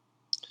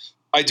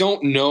I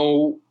don't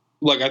know.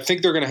 Like, I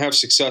think they're going to have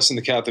success in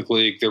the Catholic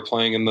League. They're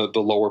playing in the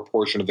lower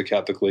portion of the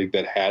Catholic League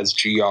that has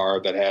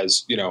GR, that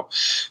has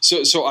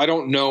So I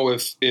don't know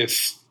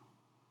if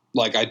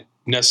like I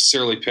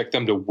necessarily pick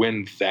them to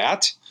win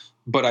that,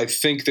 but I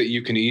think that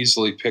you can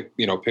easily pick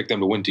them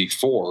to win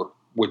D4,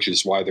 which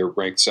is why they're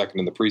ranked second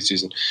in the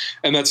preseason.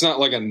 And that's not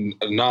like a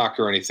knock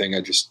or anything.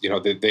 I just,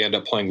 they end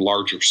up playing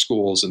larger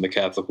schools in the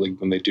Catholic League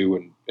than they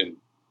do in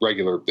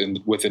regular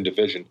within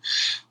division.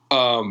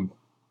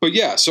 But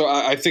yeah, so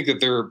I think that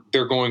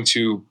they're going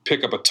to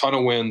pick up a ton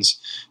of wins.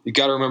 You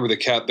got to remember the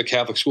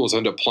Catholic schools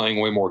end up playing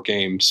way more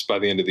games by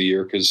the end of the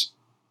year because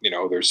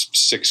there's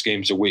 6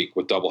 games a week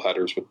with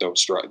doubleheaders with no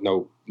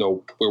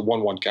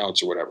 1-1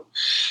 counts or whatever.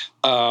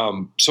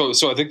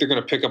 So I think they're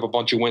going to pick up a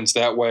bunch of wins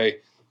that way.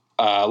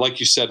 Like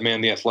you said,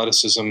 man, the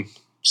athleticism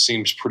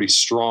seems pretty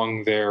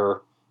strong there.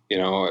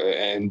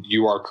 And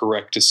you are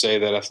correct to say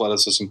that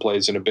athleticism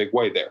plays in a big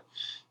way there.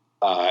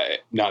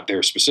 Not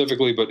there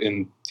specifically, but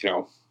in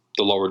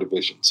the lower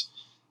divisions.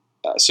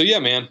 So yeah,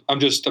 man, I'm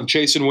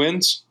chasing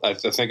wins. I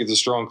think it's a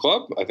strong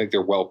club. I think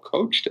they're well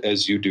coached,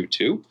 as you do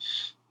too.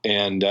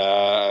 And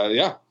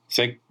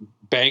think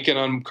banking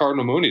on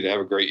Cardinal Mooney to have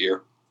a great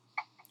year,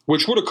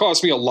 which would have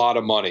cost me a lot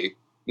of money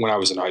when I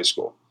was in high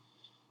school.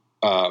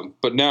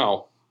 But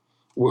now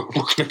we're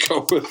going to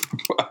go with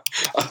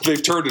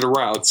they've turned it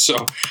around.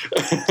 So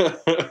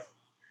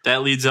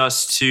that leads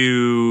us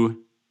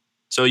to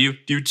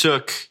you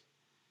took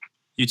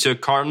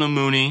Cardinal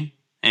Mooney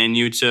and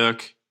you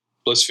took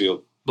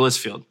Blissfield.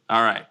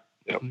 All right.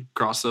 Yep.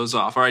 Cross those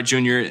off. All right,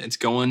 Junior, it's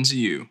going to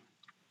you.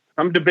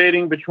 I'm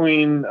debating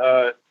between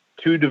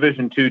 2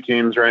 Division II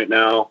teams right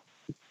now.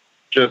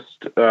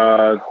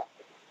 I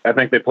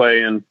think they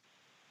play in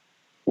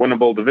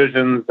winnable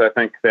divisions. I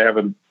think they have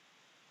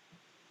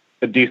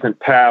a decent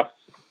path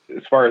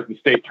as far as the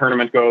state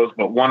tournament goes.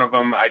 But one of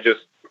them, I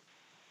just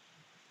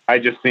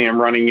see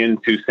them running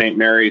into St.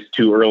 Mary's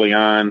too early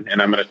on,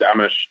 and I'm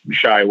gonna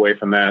shy away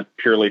from that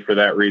purely for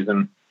that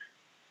reason.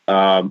 So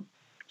I'm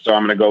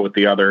gonna go with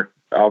the other.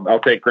 I'll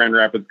take Grand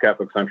Rapids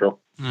Catholic Central.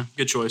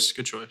 Good choice.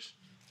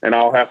 and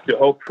I'll have to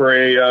hope for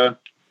a.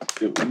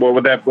 What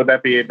would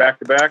that be, a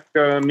back-to-back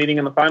meeting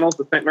in the finals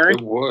with St. Mary's?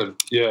 It would.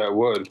 Yeah, it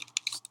would.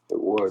 It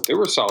would. They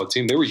were a solid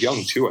team. They were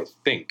young too, I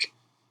think.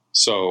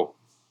 So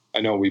I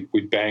know we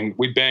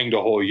banged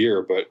a whole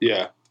year, but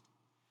yeah.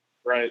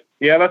 Right.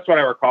 Yeah, that's what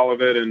I recall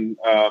of it, and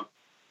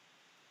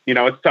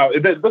it's tough.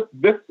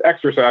 This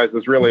exercise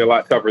is really a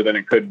lot tougher than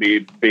it could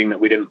be, being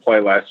that we didn't play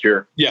last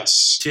year.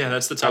 Yes. Yeah,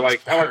 that's the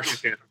toughest I like part. these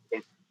chances.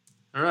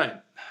 All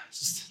right,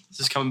 this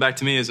is coming back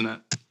to me, isn't it?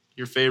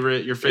 Your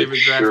favorite draftee,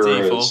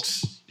 sure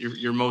folks.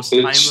 Your most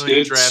timely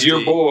draftee. It's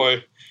your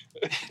boy.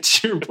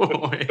 It's your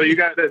boy. So you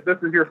got this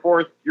is your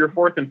fourth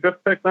and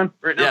fifth pick then,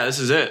 right now? Yeah, this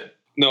is it.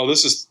 No,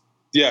 this is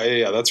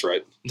yeah. That's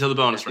right. Until the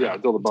bonus round. Yeah,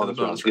 until the bonus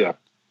round. Yeah.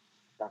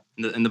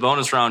 And the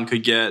bonus round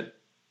could get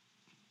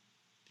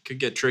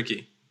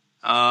tricky.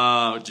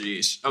 Oh,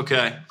 geez.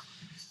 Okay.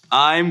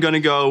 I'm going to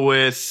go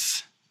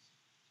with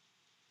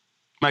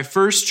my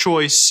first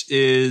choice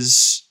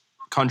is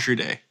Country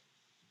Day.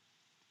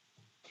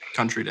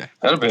 Country Day.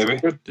 That a baby.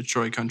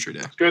 Detroit Country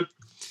Day. Good.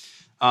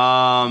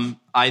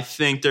 I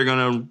think they're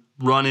going to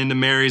run into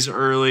Mary's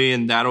early,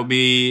 and that'll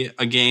be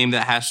a game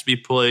that has to be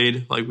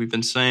played, like we've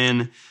been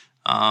saying.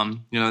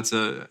 It's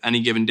a any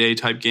given day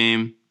type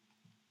game.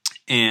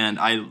 And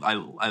I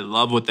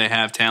love what they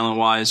have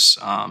talent-wise.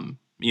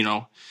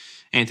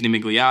 Anthony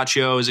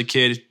Migliaccio is a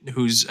kid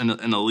who's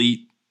an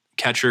elite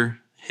catcher,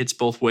 hits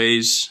both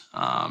ways.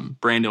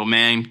 Brando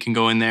Mann can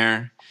go in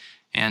there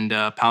and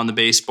pound the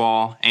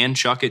baseball and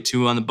chuck it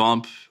too on the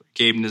bump.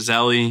 Gabe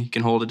Nazelli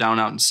can hold it down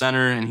out in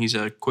center, and he's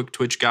a quick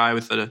twitch guy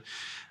with a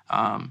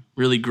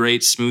really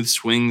great smooth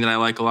swing that I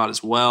like a lot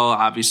as well.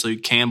 Obviously,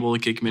 Campbell, the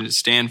kid committed to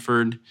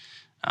Stanford,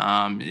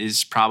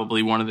 is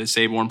probably one of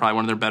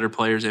their better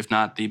players, if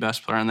not the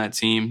best player on that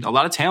team. A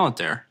lot of talent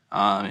there.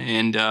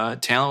 And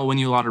talent will win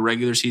you a lot of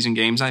regular season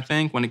games, I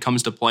think. When it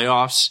comes to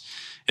playoffs,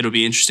 it'll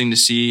be interesting to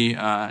see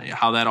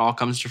how that all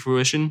comes to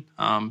fruition.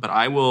 But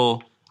I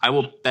will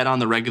bet on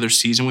the regular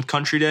season with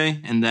Country Day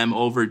and them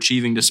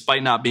overachieving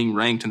despite not being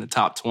ranked in the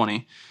top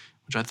 20,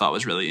 which I thought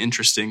was really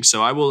interesting.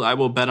 So I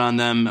will bet on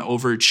them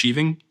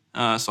overachieving.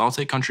 So I'll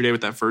take Country Day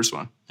with that first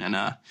one. And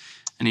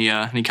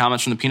any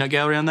comments from the Peanut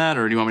Gallery on that,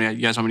 or do you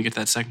guys want me to get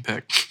that second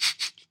pick?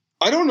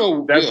 I don't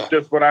know. That's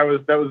just what I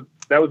was. That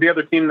was the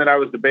other team that I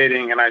was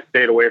debating, and I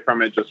stayed away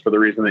from it just for the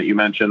reason that you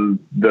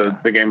mentioned, the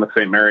game with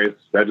St. Mary's.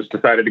 I just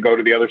decided to go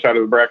to the other side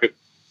of the bracket.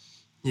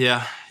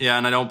 Yeah,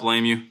 and I don't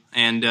blame you.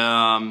 And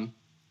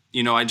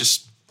I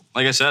just,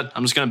 like I said,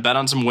 I'm just going to bet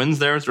on some wins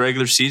there with the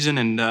regular season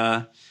and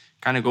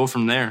kind of go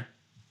from there.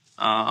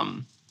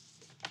 Let's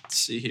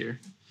see here.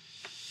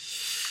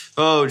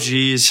 Oh,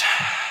 geez.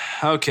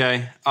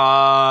 Okay.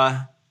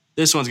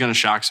 This one's going to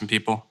shock some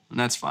people, and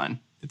that's fine.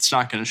 It's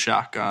not going to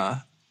shock.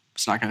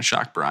 It's not going to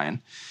shock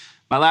Brian.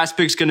 My last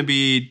pick's going to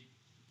be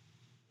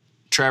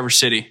Traverse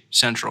City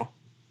Central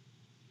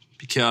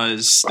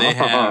because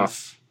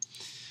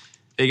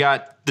they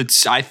got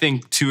I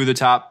think two of the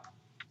top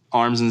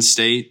arms in the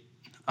state.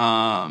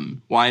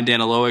 Wyan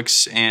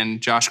Danilowicz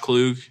and Josh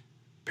Klug,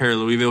 pair of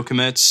Louisville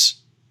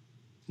commits,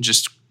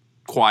 just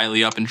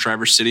quietly up in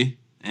Traverse City,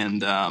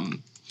 and I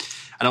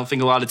don't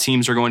think a lot of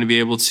teams are going to be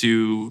able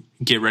to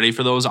get ready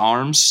for those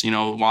arms.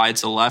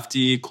 Wyatt's a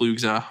lefty,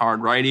 Klug's a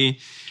hard righty.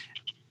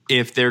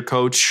 If their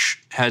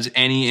coach has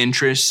any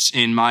interest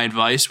in my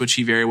advice, which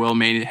he very well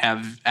may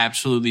have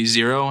absolutely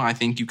zero, I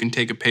think you can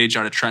take a page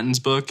out of Trenton's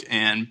book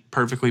and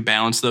perfectly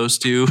balance those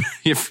two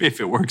if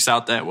it works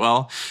out that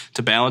well,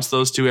 to balance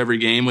those two every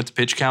game with the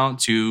pitch count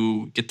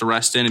to get the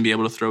rest in and be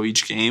able to throw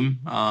each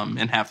game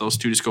and have those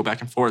two just go back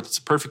and forth. It's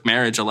a perfect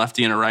marriage, a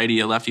lefty and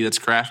a lefty that's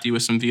crafty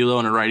with some velo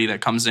and a righty that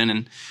comes in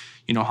and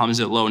hums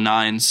at low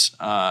nines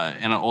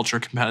and an ultra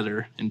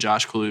competitor in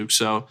Josh Klug.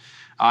 So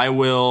I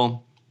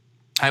will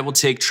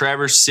take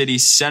Traverse City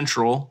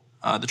Central,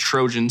 the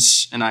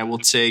Trojans, and I will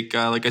take,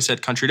 like I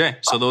said, Country Day.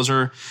 So those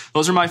are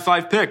my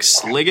 5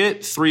 picks: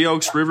 Liggett, Three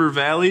Oaks River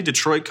Valley,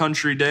 Detroit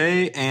Country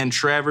Day, and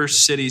Traverse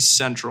City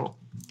Central.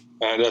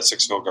 And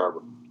Essexville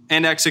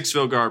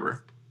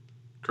Garber.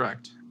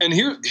 Correct. And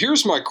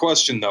here's my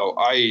question, though.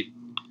 I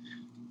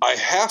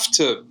have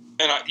to,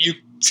 and you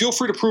feel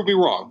free to prove me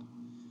wrong,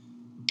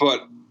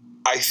 but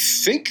I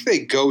think they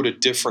go to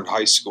different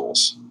high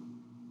schools,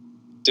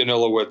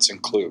 Danilowicz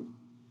and Klug.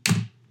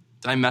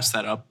 Did I mess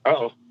that up?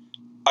 Uh-oh.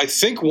 I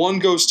think one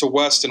goes to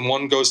West and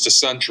one goes to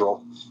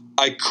Central.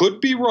 I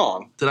could be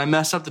wrong. Did I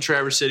mess up the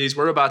Traverse Cities?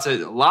 We're about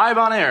to live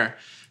on air.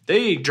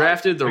 They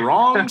drafted the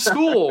wrong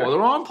school, the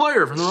wrong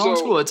player from the wrong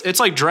school. It's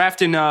like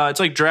drafting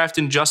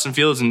Justin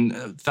Fields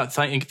and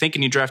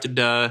thinking you drafted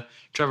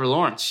Trevor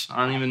Lawrence.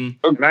 I don't even.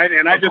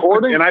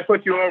 I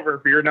put you over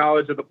for your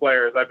knowledge of the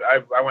players.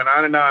 I went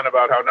on and on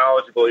about how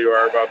knowledgeable you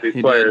are about these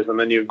players, and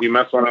then you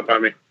messed one up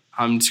on me.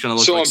 I'm just gonna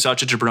look like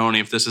such a jabroni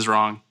if this is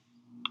wrong.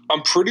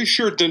 I'm pretty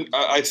sure.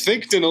 I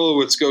think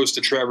Danilowicz goes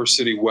to Traverse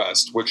City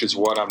West, which is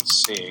what I'm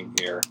seeing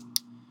here.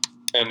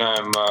 And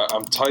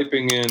I'm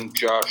typing in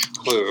Josh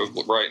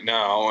Klug right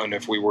now, and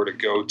if we were to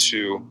go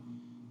to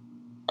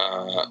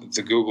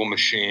the Google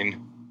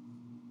machine,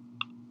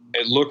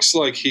 It looks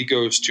like he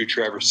goes to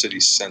Traverse City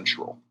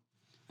Central.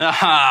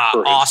 Aha,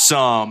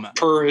 awesome.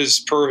 Per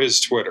his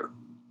Twitter.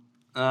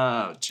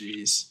 Oh,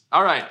 jeez.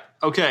 All right.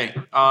 Okay.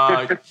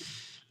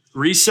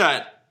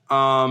 Reset.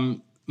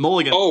 Mulligan.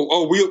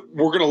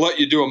 We're gonna let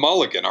you do a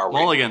mulligan, are we?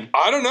 Mulligan.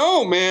 I don't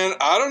know, man.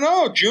 I don't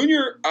know,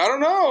 Junior. I don't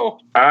know.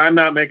 I'm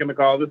not making the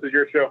call. This is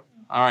your show.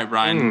 All right,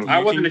 Brian. I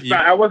wasn't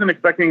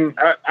expecting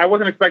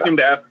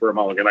to ask for a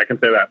mulligan. I can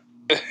say that.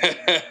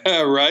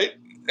 Right.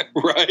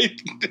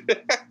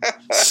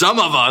 Some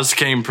of us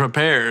came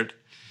prepared.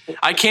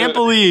 I can't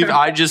believe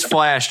I just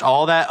flashed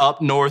all that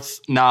up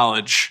north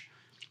knowledge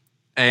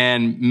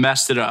and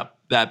messed it up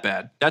that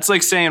bad. That's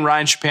like saying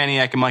Ryan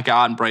Szczepaniak and Micah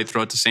Ottenbright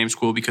throw at the same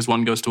school because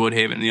one goes to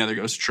Woodhaven and the other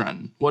goes to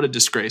Trenton. What a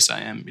disgrace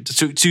I am.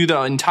 To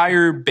the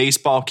entire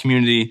baseball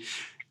community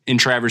in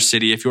Traverse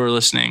City, if you're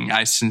listening,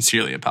 I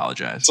sincerely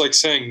apologize. It's like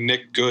saying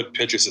Nick Good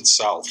pitches at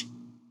South.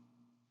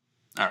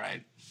 All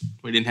right.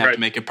 We didn't have to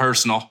make it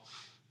personal.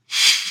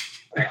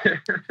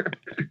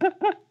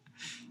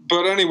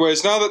 But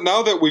anyways, now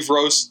that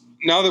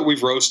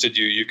we've roasted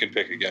you, you can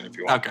pick again if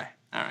you want. Okay.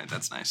 All right,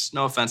 that's nice.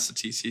 No offense to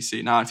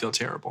TCC. Now I feel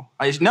terrible.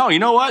 No, you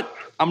know what?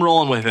 I'm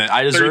rolling with it.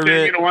 I deserve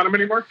it. You don't want him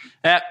anymore?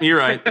 You're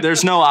right.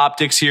 There's no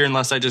optics here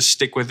unless I just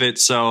stick with it.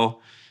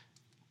 So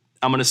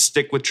I'm going to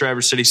stick with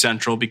Traverse City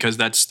Central because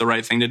that's the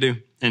right thing to do.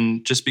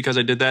 And just because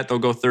I did that, they'll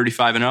go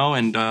 35-0,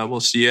 and we'll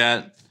see you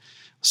at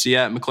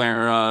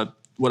McLaren,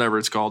 whatever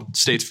it's called,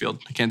 Statesfield.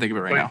 I can't think of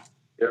it right now.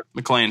 Yeah.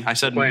 McLean. I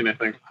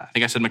think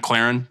I said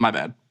McLaren. My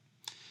bad.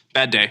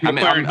 Bad day. I'm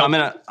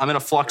in a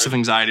flux of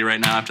anxiety right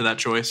now after that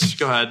choice.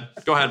 Go ahead.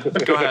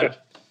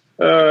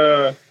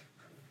 All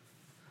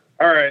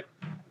right.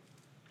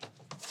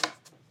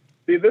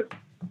 See this.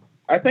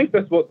 I think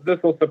this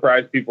will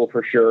surprise people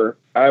for sure.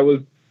 I was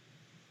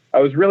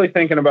really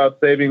thinking about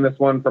saving this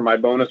one for my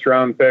bonus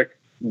round pick,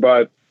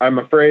 but I'm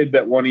afraid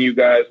that one of you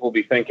guys will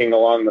be thinking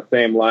along the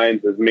same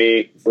lines as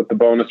me with the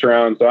bonus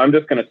round. So I'm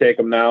just going to take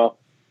them now.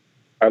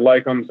 I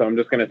like them, so I'm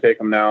just going to take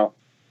them now.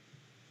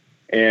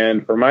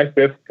 And for my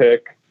fifth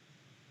pick,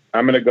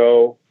 I'm going to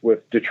go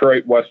with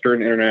Detroit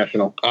Western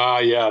International.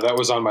 Yeah, that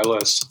was on my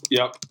list.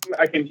 Yep.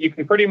 You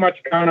can pretty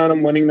much count on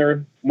them winning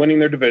their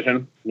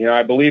division. You know,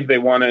 I believe they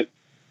won it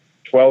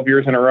 12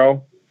 years in a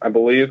row, I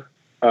believe.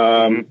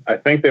 I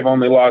think they've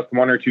only lost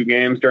one or two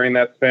games during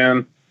that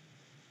span.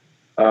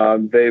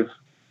 They've,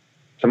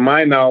 to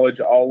my knowledge,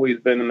 always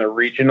been in the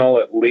regional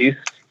at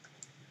least.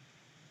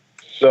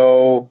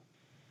 So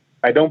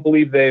I don't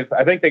believe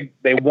I think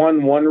they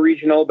won one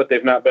regional, but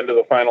they've not been to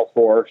the Final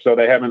Four. So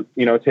they haven't,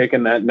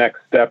 taken that next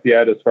step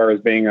yet as far as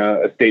being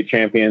a state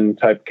champion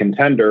type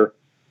contender.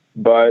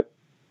 But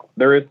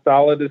they're as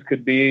solid as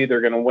could be. They're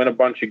going to win a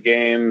bunch of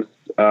games.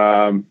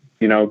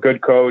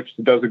 Good coach,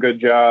 does a good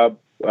job.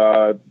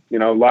 A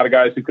lot of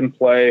guys who can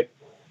play.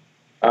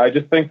 I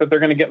just think that they're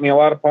going to get me a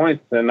lot of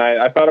points. And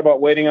I thought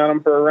about waiting on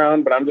them for a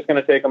round, but I'm just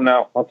going to take them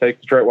now. I'll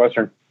take Detroit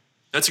Western.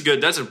 That's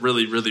a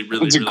really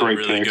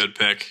good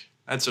pick.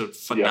 That's a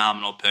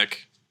phenomenal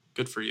pick.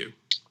 Good for you.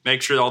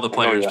 Make sure all the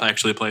players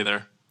actually play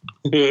there.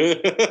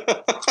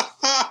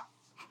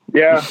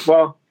 Yeah,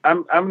 well,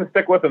 I'm going to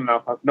stick with them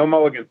now. No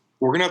mulligan.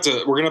 We're gonna have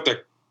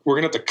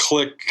to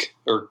click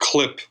or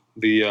clip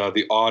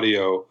the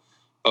audio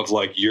of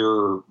like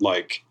your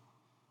like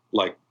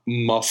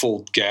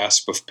muffled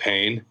gasp of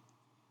pain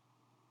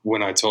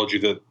when I told you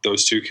that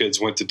those two kids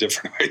went to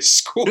different high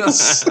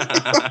schools.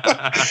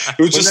 It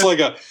was just when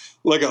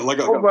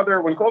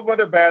Cold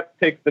Weather Bats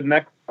takes the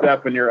next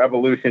step in your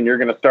evolution, you're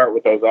going to start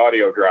with those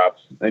audio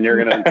drops, and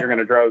you're going to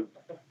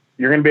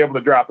be able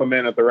to drop them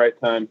in at the right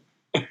time.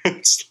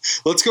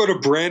 Let's go to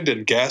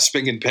Brandon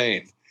gasping in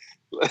pain.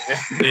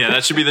 Yeah,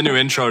 that should be the new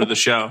intro to the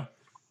show.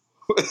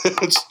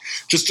 It's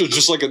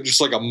just like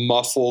a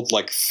muffled,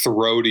 like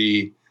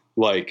throaty,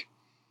 like,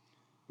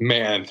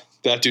 man,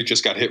 that dude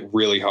just got hit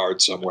really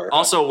hard somewhere.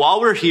 Also, while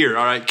we're here,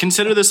 all right,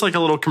 consider this like a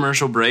little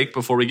commercial break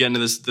before we get into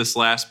this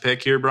last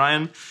pick here,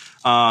 Brian.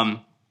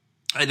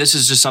 This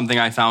is just something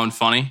I found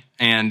funny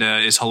and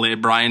is hilarious.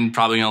 Brian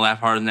probably gonna laugh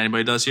harder than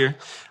anybody does here.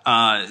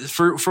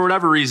 For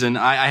whatever reason,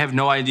 I have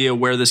no idea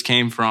where this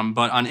came from,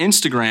 but on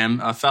Instagram,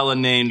 a fella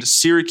named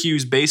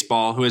Syracuse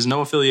Baseball, who has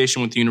no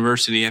affiliation with the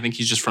university, I think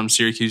he's just from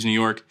Syracuse, New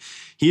York,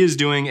 he is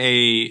doing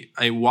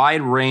a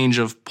wide range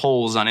of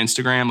polls on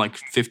Instagram, like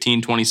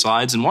 15, 20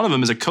 slides, and one of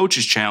them is a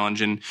coach's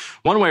challenge. And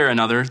one way or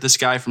another, this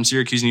guy from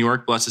Syracuse, New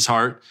York, bless his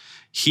heart,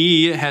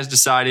 he has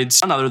decided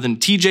none other than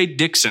TJ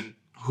Dixon,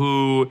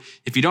 who,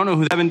 if you don't know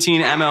who,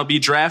 17 MLB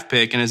draft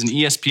pick and is an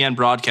ESPN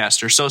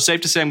broadcaster. So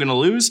safe to say I'm going to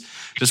lose.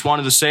 Just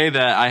wanted to say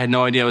that I had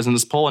no idea I was in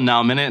this poll, and now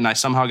I'm in it, and I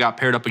somehow got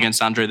paired up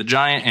against Andre the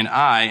Giant, and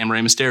I am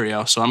Rey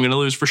Mysterio, so I'm going to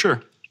lose for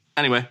sure.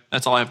 Anyway,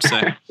 that's all I have to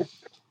say.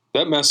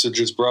 That message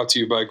is brought to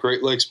you by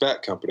Great Lakes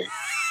Bat Company.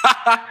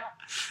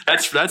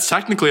 That's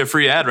technically a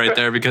free ad right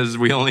there because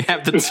we only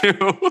have the two.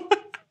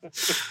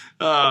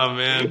 Oh,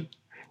 man.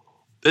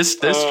 This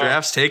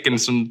draft's taking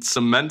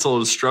some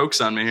mental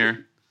strokes on me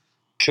here.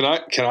 Can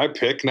I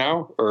pick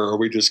now, or are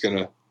we just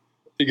you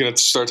gonna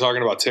start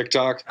talking about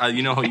TikTok?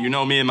 You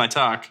know me and my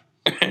talk.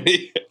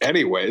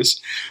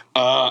 anyways,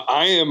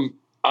 I'm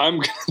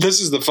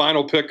this is the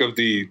final pick of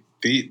the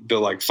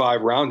like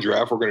 5-round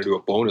draft. We're going to do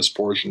a bonus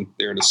portion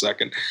there in a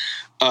second.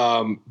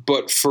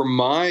 But for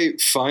my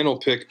final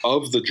pick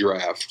of the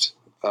draft,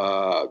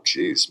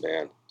 geez,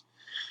 man,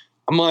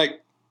 I'm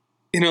like,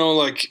 you don't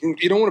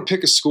want to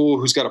pick a school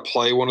who's got to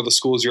play one of the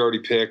schools you already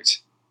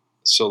picked.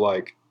 So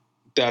like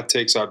that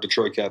takes out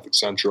Detroit Catholic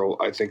Central.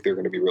 I think they're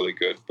going to be really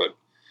good, but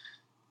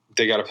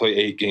they got to play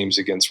 8 games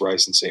against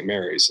Rice and St.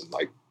 Mary's. And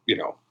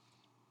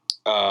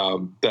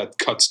that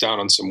cuts down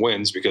on some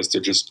wins because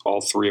they're just,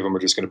 all 3 of them are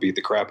just going to beat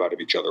the crap out of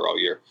each other all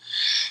year.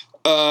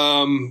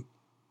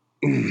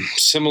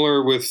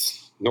 Similar with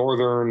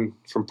Northern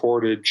from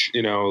Portage,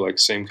 like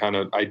same kind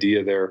of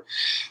idea there.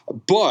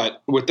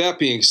 But with that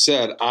being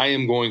said, I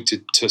am going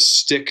to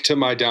stick to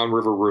my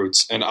downriver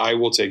roots, and I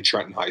will take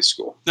Trenton High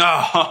School.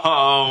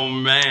 Oh,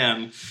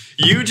 man.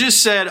 You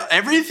just said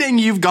everything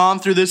you've gone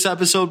through this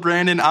episode,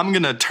 Brandon. I'm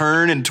going to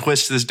turn and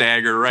twist this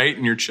dagger right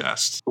in your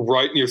chest.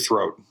 Right in your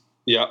throat.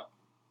 Yep.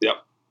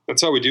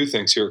 That's how we do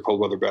things here at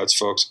Cold Weather Bats,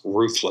 folks.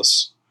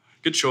 Ruthless.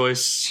 Good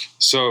choice.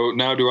 So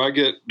now, do I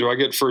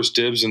get first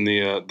dibs in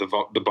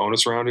the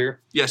bonus round here?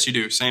 Yes, you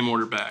do. Same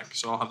order back.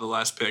 So I'll have the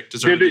last pick.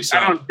 Did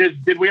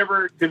we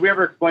ever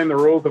explain the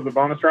rules of the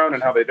bonus round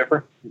and how they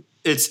differ?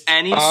 It's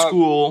any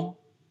school,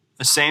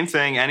 the same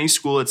thing. Any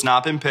school that's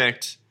not been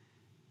picked,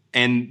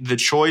 and the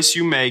choice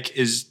you make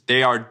is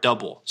they are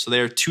double. So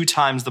they are 2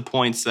 times the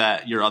points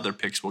that your other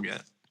picks will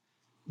get.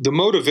 The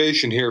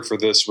motivation here for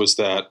this was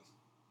that,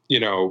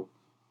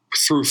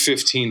 through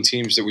 15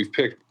 teams that we've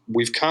picked,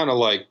 we've kind of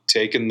like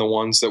taken the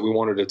ones that we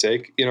wanted to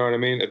take, you know what I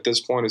mean? At this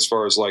point, as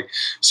far as like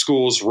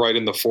schools right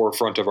in the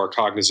forefront of our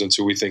cognizance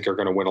who we think are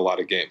going to win a lot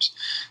of games.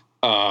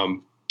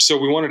 So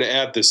we wanted to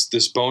add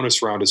this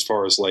bonus round as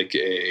far as all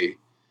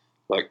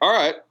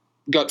right,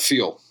 gut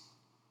feel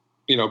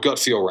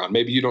round.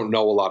 Maybe you don't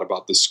know a lot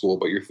about this school,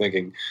 but you're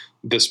thinking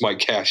this might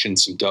cash in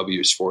some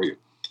W's for you.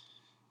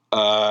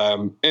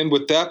 And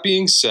with that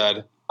being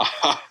said,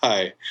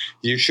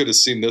 you should have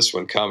seen this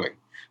one coming.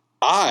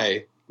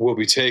 I will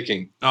be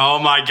taking. Oh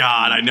my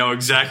God, I know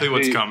exactly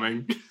what's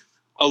coming.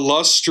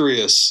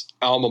 Illustrious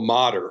alma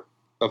mater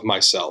of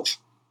myself.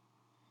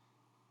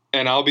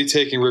 And I'll be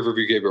taking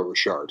Riverview Gabriel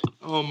Richard.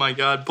 Oh my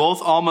God.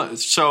 Both alma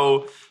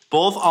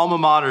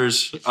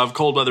maters of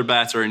Cold Weather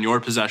Bats are in your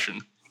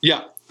possession.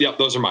 Yeah,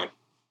 those are mine.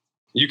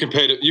 You can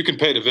pay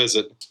to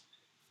visit.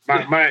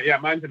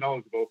 Mine's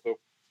ineligible, so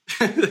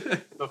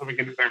nothing we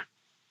can do there.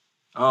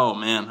 Oh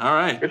man. All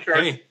right. Good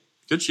try. Hey.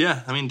 Good,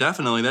 yeah. I mean,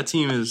 definitely.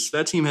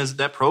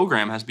 That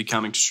program has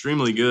become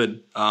extremely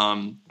good.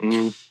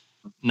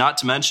 Not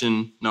to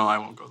mention, no, I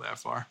won't go that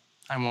far.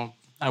 I won't.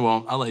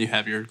 I'll let you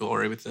have your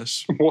glory with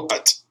this.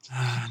 What?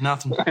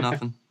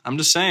 Nothing. I'm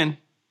just saying.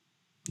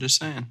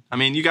 I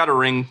mean, you got a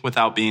ring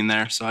without being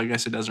there, so I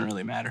guess it doesn't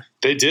really matter.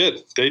 They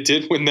did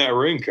win that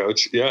ring,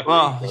 Coach. Yeah.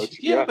 Well, Coach.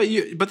 yeah,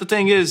 but the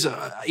thing is,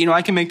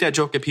 I can make that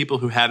joke at people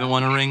who haven't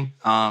won a ring.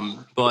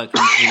 But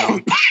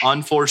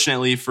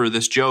unfortunately for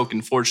this joke,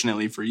 and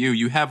fortunately for you,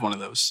 you have one of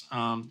those.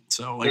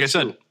 So, like That's I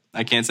said, true.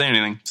 I can't say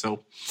anything.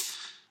 So,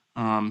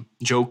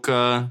 joke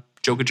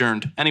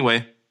adjourned.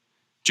 Anyway,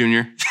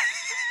 Junior.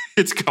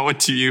 It's going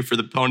to you for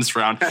the bonus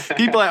round.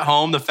 People at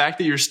home, the fact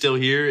that you're still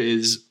here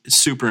is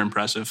super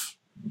impressive.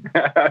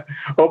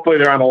 Hopefully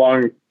they're on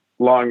a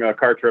long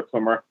car trip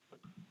somewhere.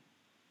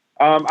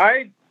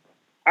 I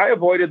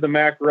avoided the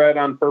MAC Red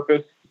on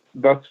purpose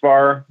thus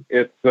far.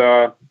 It's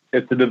a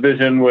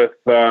division with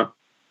a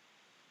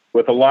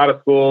lot of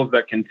schools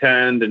that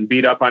contend and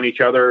beat up on each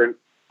other.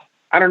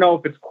 I don't know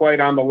if it's quite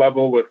on the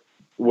level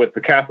with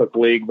the Catholic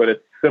League, but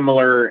it's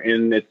similar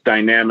in its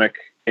dynamic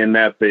in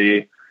that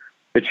the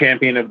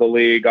champion of the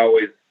league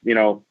always,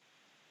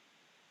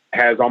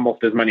 has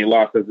almost as many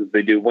losses as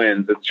they do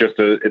wins.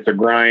 It's a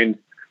grind.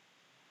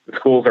 The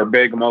schools are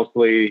big,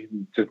 mostly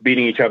just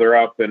beating each other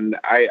up. And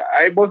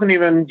I wasn't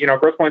even,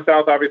 Grosse Pointe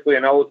South, obviously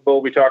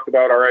ineligible, we talked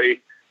about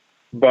already,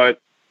 but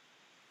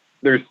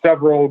there's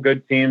several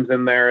good teams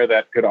in there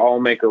that could all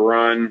make a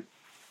run.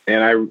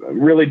 And I'm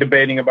really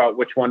debating about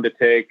which one to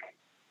take,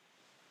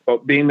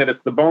 but being that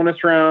it's the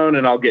bonus round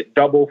and I'll get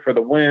double for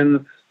the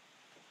wins,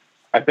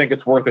 I think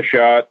it's worth a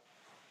shot.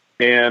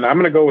 And I'm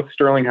going to go with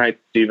Sterling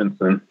Heights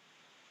Stevenson,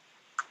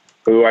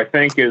 who I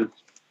think is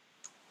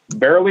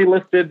barely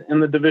listed in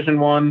the Division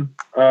I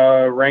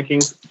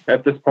rankings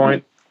at this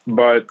point,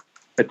 but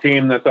a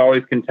team that's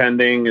always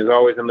contending, is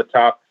always in the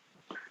top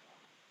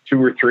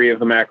 2 or 3 of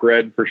the MAC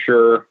Red for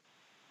sure.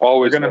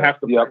 Always going to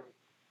have to. Yep.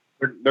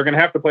 They're going to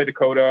have to play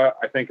Dakota,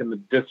 I think, in the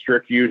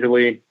district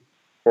usually,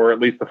 or at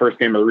least the first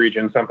game of the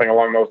region, something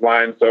along those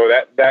lines. So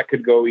that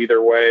could go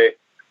either way.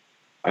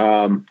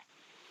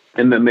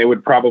 And then they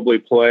would probably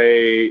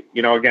play,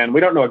 again, we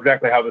don't know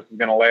exactly how this is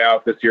going to lay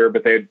out this year,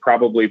 but they'd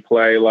probably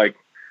play like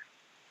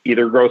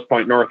either Grosse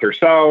Pointe North or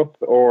South,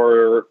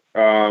 or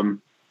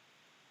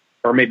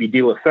maybe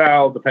De La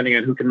Salle, depending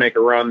on who can make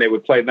a run. They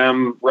would play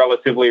them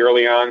relatively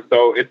early on.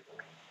 So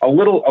a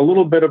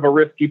little bit of a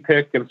risky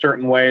pick in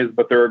certain ways,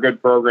 but they're a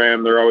good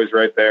program. They're always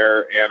right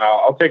there, and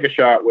I'll take a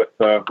shot with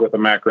a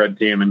MAC Red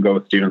team and go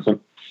with Stevenson.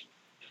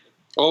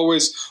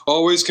 Always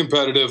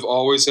competitive.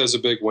 Always has a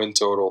big win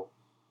total.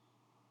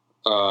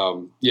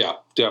 Yeah,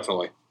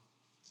 definitely.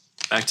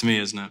 Back to me,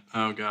 isn't it?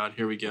 Oh God,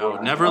 here we go.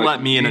 Never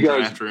let me in a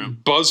draft room.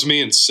 Buzz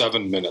me in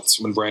 7 minutes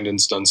when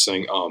Brandon's done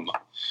saying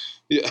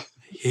Yeah. I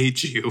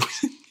hate you.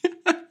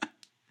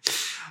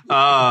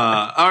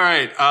 All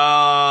right.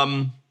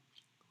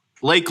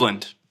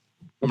 Lakeland.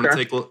 I'm gonna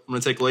take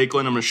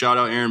Lakeland. I'm gonna shout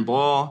out Aaron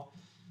Ball,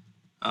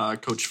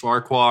 Coach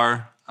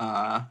Farquhar.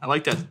 I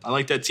like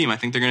that team. I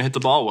think they're gonna hit the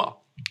ball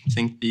well. I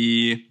think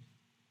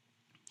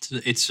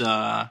it's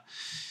a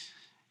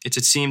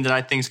team that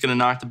I think is gonna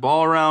knock the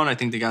ball around. I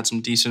think they got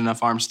some decent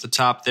enough arms at the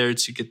top there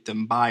to get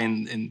them by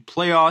in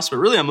playoffs. But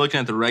really, I'm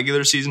looking at the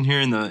regular season here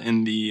in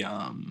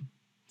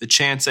the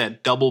chance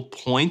at double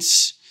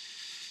points.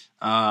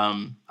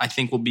 I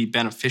think will be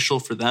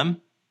beneficial for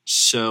them.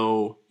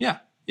 So yeah,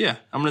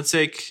 I'm gonna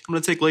take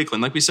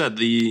Lakeland. Like we said,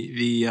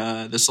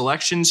 the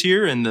selections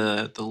here and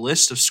the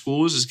list of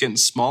schools is getting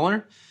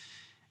smaller.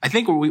 I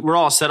think we're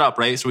all set up,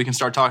 right? So we can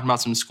start talking about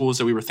some schools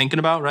that we were thinking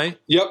about, right?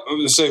 Yep. I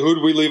was gonna say, who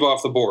did we leave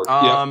off the board?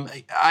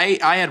 Yep.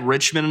 I had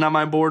Richmond on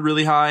my board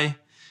really high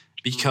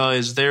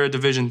because they're a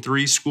Division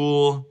III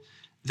school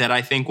that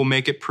I think will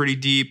make it pretty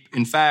deep.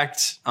 In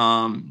fact,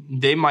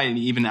 they might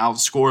even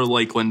outscore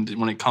Lakeland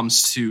when it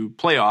comes to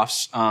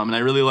playoffs. And I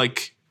really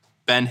like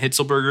Ben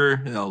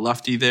Hitzelberger,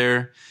 lefty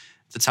there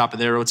at the top of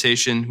their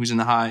rotation, who's in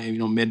the high,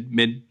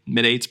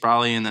 mid eights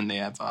probably. And then they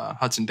have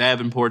Hudson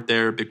Davenport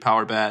there, big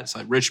power bat. It's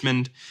like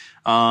Richmond.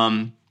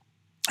 I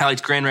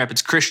liked Grand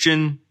Rapids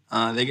Christian.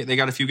 They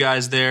got a few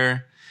guys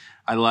there.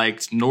 I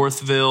liked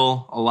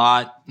Northville a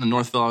lot. The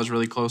Northville I was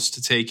really close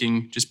to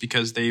taking just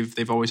because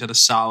they've always had a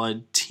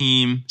solid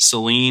team.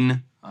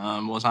 Celine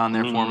was on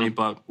there for me.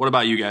 But what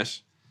about you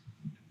guys?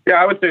 Yeah,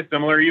 I would say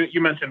similar.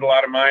 You mentioned a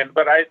lot of mine,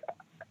 but I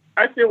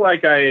feel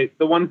like the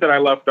ones that I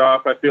left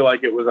off, I feel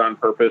like it was on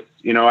purpose.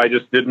 I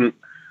just didn't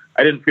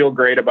feel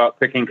great about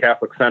picking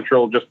Catholic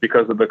Central just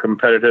because of the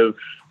competitive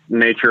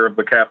nature of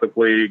the Catholic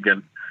League,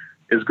 and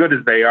as good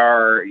as they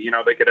are,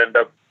 they could end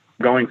up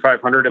going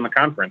 500 in the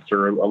conference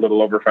or a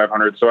little over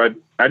 500. So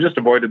I just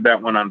avoided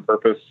that one on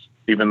purpose,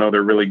 even though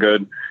they're really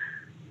good.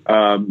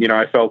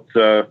 I felt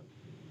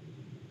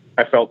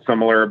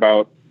similar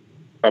about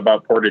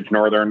Portage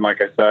Northern.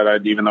 Like I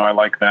said, even though I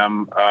like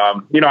them,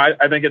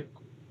 I think it's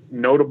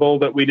notable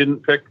that we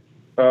didn't pick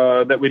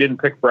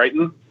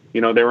Brighton.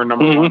 They were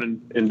number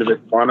one in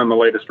Division I on the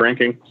latest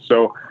ranking.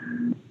 So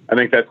I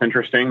think that's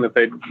interesting that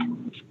they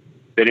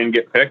didn't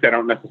get picked. I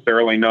don't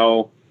necessarily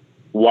know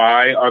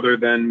why, other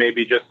than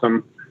maybe just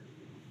some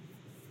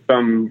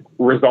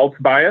results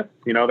bias.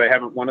 They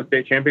haven't won a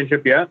state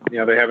championship yet.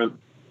 They haven't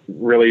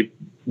really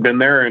been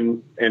there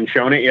and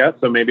shown it yet.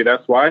 So maybe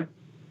that's why. I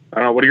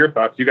don't know. What are your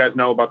thoughts? You guys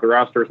know about the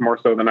rosters more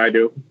so than I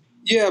do.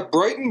 Yeah,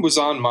 Brighton was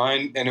on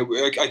mine, and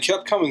I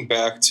kept coming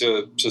back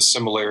to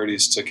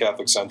similarities to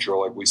Catholic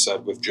Central, like we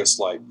said, with just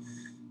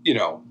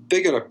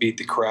they got to beat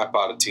the crap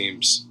out of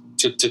teams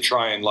to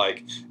try and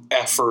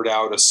effort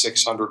out a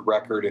 600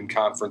 record in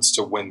conference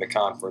to win the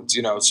conference.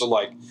 So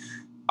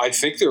I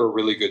think they're a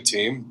really good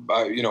team.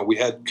 We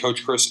had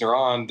Coach Christner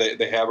on.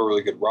 They have a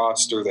really good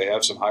roster. They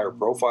have some higher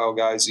profile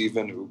guys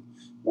even who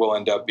will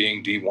end up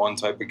being D1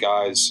 type of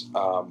guys.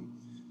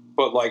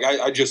 But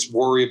I just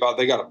worry about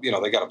they got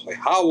to play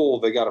Howell.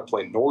 They got to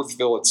play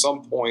Northville at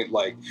some point.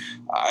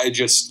 I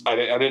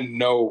didn't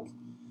know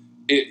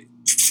it.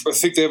 I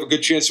think they have a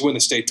good chance to win the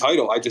state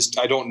title. I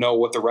don't know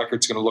what the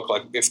record's going to look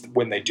like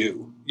when they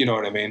do. You know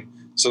what I mean?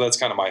 So that's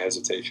kind of my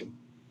hesitation.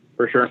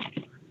 For sure.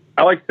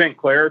 I like St.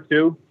 Clair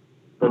too.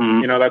 But,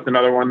 that's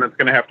another one that's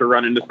going to have to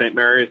run into St.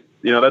 Mary's.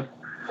 That's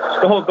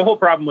the whole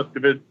problem with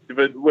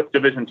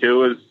Division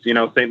II is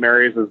St.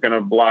 Mary's is going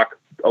to block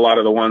a lot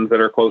of the ones that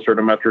are closer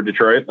to Metro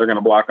Detroit. They're going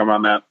to block them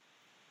on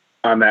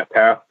that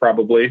path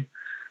probably.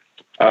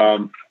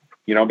 But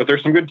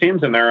there's some good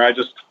teams in there.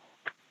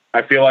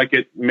 I feel like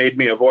it made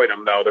me avoid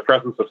them, though. The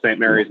presence of St.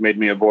 Mary's made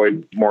me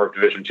avoid more of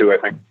Division II, I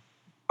think.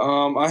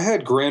 I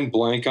had Grand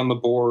Blanc on the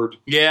board.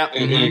 Yeah.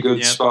 In a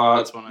good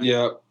spot.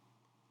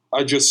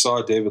 I just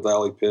saw David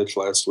Lally pitch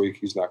last week.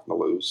 He's not going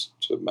to lose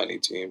to many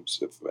teams,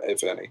 if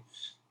any.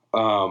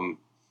 Grand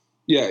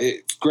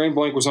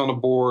Blanc was on the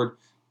board.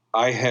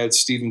 I had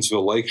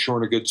Stevensville Lakeshore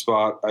in a good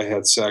spot. I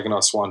had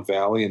Saginaw Swan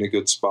Valley in a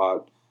good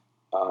spot.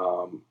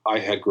 I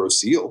had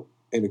Grosse Ile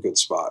in a good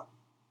spot.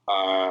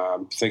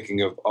 I'm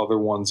thinking of other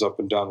ones up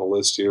and down the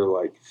list here.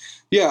 I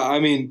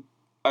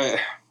don't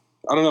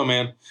know,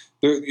 man.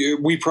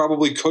 We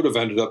probably could have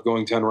ended up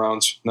going 10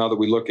 rounds now that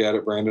we look at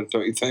it, Brandon,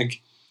 don't you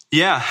think?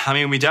 Yeah,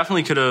 we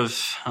definitely could have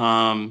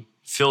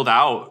filled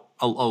out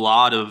a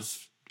lot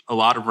of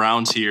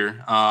rounds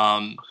here.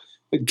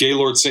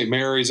 Gaylord St.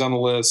 Mary's on the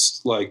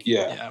list.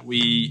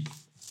 The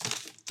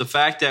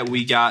fact that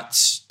we got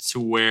to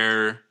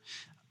where,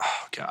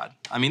 oh God,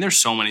 there's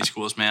so many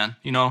schools, man.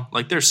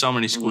 There's so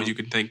many schools you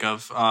can think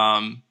of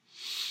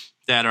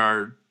that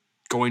are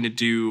going to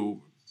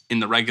do in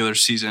the regular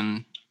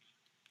season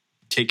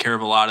take care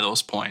of a lot of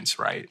those points,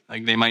 right?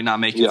 Like they might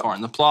not make it far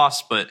in the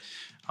playoffs, but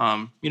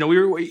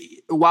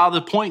while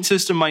the point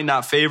system might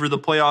not favor the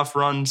playoff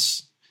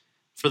runs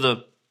for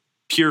the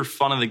pure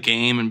fun of the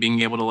game and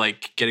being able to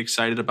like get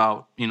excited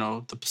about,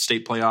 the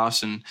state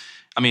playoffs. And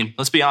I mean,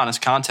 let's be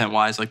honest, content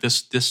wise, like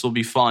this will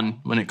be fun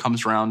when it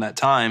comes around that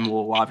time.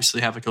 We'll obviously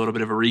have like a little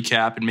bit of a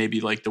recap, and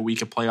maybe like the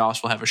week of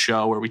playoffs, we'll have a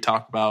show where we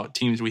talk about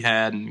teams we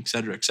had and et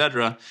cetera, et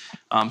cetera.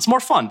 It's more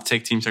fun to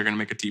take teams that are going to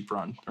make a deep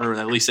run, or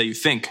at least that you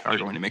think are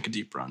going to make a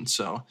deep run.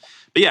 So,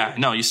 but yeah,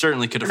 no, you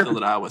certainly could have filled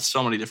it out with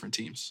so many different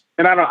teams.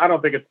 And I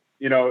don't think it's,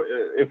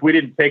 if we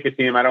didn't take a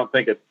team, I don't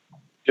think it's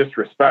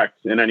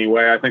disrespect in any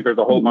way. I think there's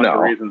a whole bunch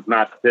of reasons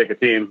not to take a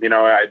team.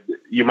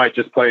 You might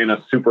just play in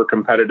a super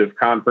competitive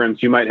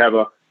conference. You might have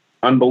a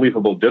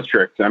unbelievable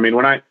district. I mean,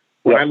 when I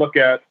look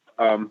at,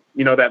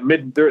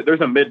 that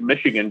there's a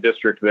mid-Michigan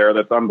district there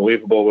that's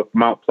unbelievable with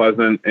Mount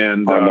Pleasant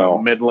and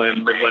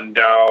Midland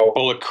Dow,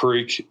 Bullock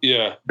Creek,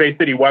 Bay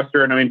City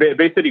Western. I mean,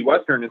 Bay City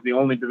Western is the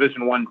only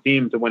Division I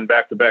team to win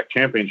back-to-back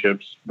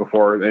championships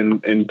before,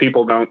 and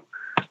people don't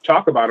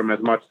talk about them as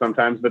much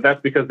sometimes, but that's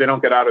because they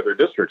don't get out of their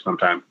district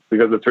sometimes,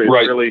 because it's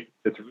really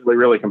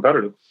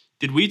competitive.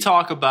 Did we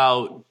talk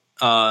about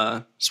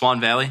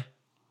Swan Valley?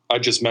 I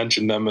just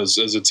mentioned them as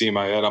a team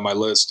I had on my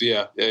list.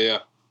 Yeah.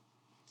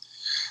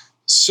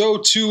 So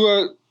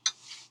to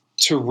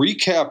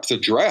recap the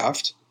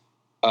draft,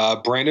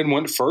 Brandon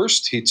went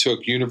first. He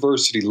took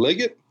University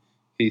Liggett.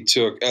 He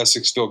took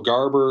Essexville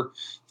Garber,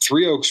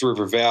 Three Oaks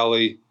River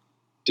Valley,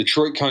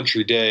 Detroit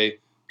Country Day,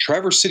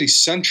 Traverse City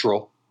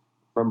Central.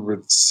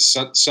 Remember,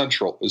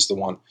 Central is the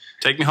one.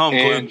 Take me home,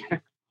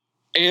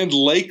 and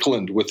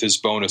Lakeland with his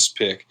bonus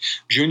pick.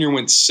 Junior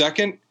went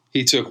second.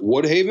 He took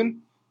Woodhaven,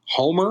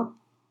 Homer,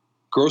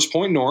 Grosse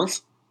Pointe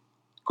North,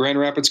 Grand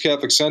Rapids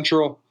Catholic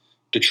Central,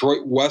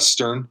 Detroit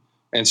Western,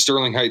 and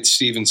Sterling Heights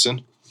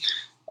Stevenson.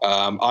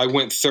 I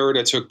went third.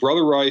 I took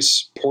Brother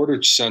Rice,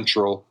 Portage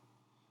Central,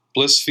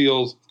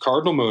 Blissfield,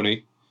 Cardinal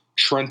Mooney,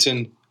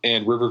 Trenton,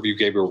 and Riverview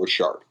Gabriel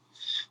Richard.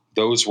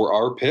 Those were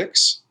our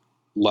picks.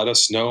 Let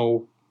us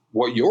know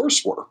what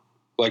yours were.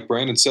 Like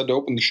Brandon said to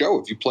open the show,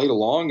 if you played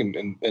along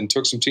and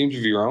took some teams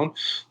of your own,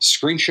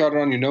 screenshot it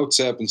on your notes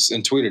app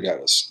and tweet it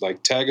at us.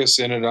 Like tag us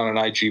in it on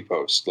an IG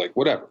post, like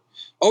whatever.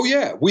 Oh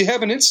yeah, we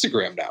have an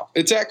Instagram now.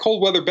 It's at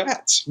Cold Weather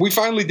Bats. We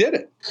finally did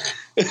it.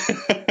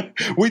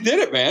 We did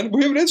it, man.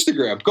 We have an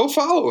Instagram. Go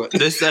follow it.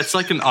 That's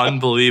like an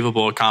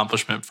unbelievable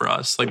accomplishment for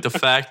us. Like the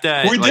fact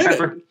that we did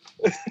it.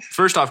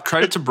 First off,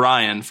 credit to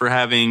Brian for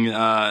having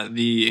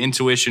the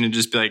intuition to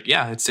just be like,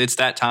 yeah, it's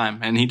that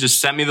time. And he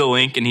just sent me the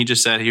link and he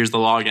just said, here's the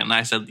login. And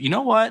I said, you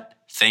know what?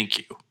 Thank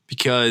you.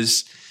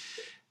 Because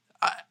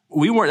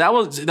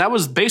that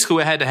was basically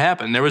what had to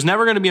happen. There was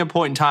never going to be a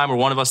point in time where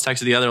one of us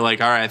texted the other like,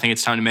 all right, I think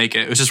it's time to make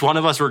it. It was just one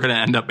of us were going to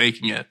end up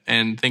making it.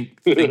 And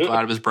think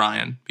glad it was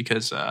Brian,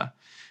 because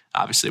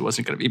obviously it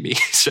wasn't going to be me.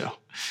 So,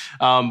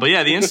 but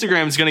yeah, the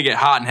Instagram is going to get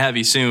hot and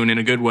heavy soon in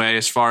a good way.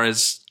 As far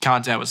as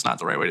content, was not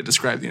the right way to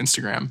describe the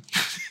Instagram.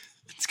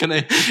 It's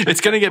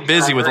gonna get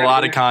busy with a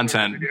lot of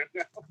content.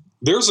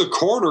 There's a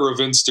corner of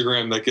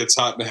Instagram that gets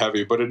hot and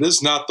heavy, but it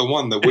is not the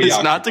one that we.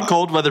 It's not the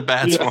Cold Weather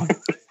Bats one.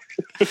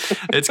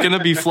 It's going to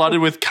be flooded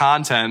with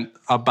content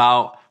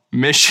about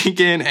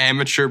Michigan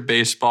amateur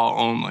baseball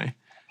only.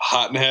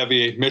 Hot and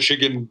heavy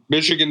Michigan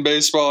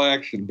baseball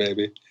action,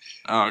 baby.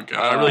 Oh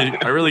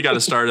god, I really got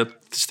to start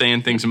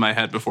staying things in my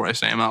head before I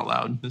say them out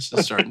loud. This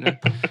is starting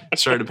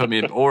to put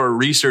me or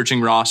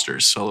researching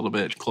rosters a little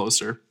bit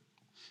closer.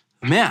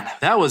 Man,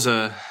 that was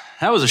a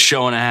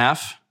show and a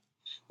half.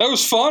 That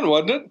was fun,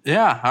 wasn't it?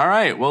 Yeah. All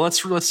right. Well, let's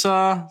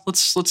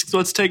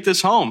take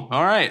this home.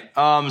 All right.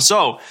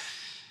 So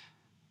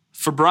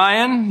for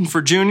Brian,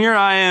 for Junior,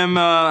 I am.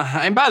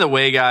 And by the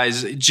way,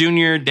 guys,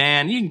 Junior,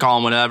 Dan, you can call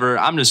him whatever.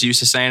 I'm just used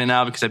to saying it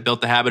now because I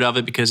built the habit of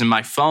it. Because in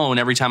my phone,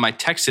 every time I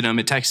texted him,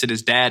 it texted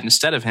his dad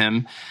instead of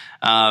him.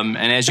 And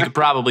as you could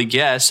probably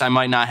guess, I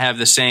might not have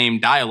the same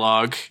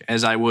dialogue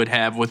as I would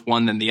have with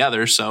one than the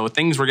other. So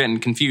things were getting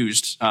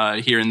confused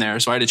here and there.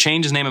 So I had to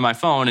change his name in my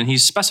phone, and he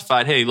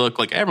specified, hey, look,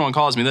 like everyone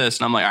calls me this.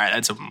 And I'm like, all right,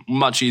 that's a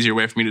much easier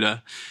way for me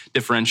to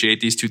differentiate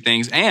these two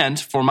things, and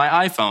for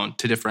my iPhone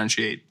to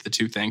differentiate the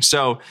two things.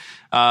 So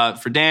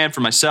for Dan,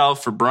 for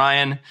myself, for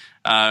Brian,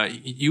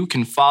 you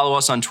can follow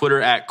us on Twitter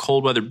at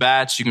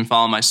ColdWeatherBats. You can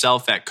follow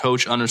myself at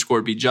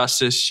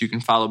Coach_BJustice. You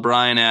can follow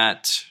Brian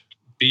at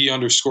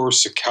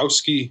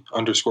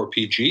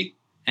B_Sikowski_PG.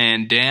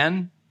 And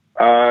Dan?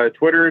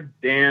 Twitter,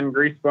 Dan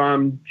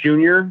Griesbaum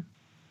Jr.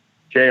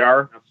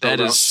 JR.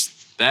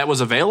 That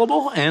was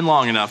available and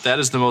long enough. That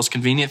is the most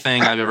convenient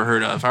thing I've ever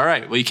heard of. All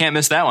right. Well, you can't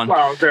miss that one.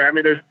 Well, I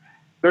mean,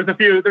 there's a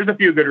few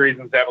good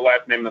reasons to have a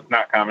last name that's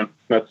not common.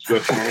 That's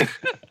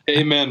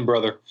Amen,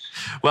 brother.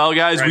 Well,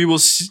 guys, right. we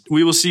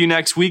will see you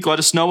next week. Let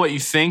us know what you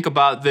think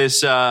about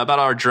this, about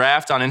our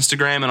draft on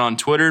Instagram and on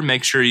Twitter.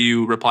 Make sure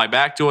you reply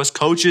back to us.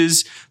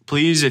 Coaches,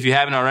 please, if you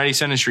haven't already,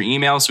 send us your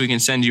email so we can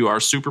send you our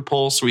super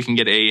poll so we can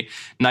get a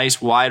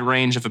nice wide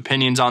range of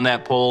opinions on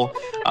that poll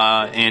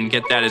and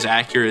get that as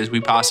accurate as we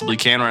possibly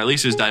can, or at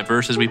least as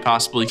diverse as we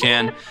possibly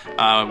can.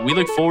 We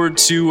look forward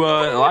to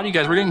a lot of you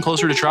guys. We're getting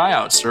closer to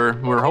tryouts, or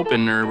we're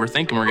hoping, or we're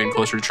thinking we're getting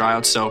closer to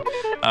tryouts. So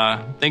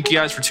thank you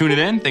guys for tuning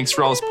in. Thanks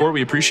for all the support.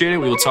 We appreciate it.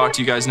 We will talk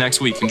to you guys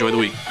next week. Enjoy the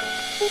week.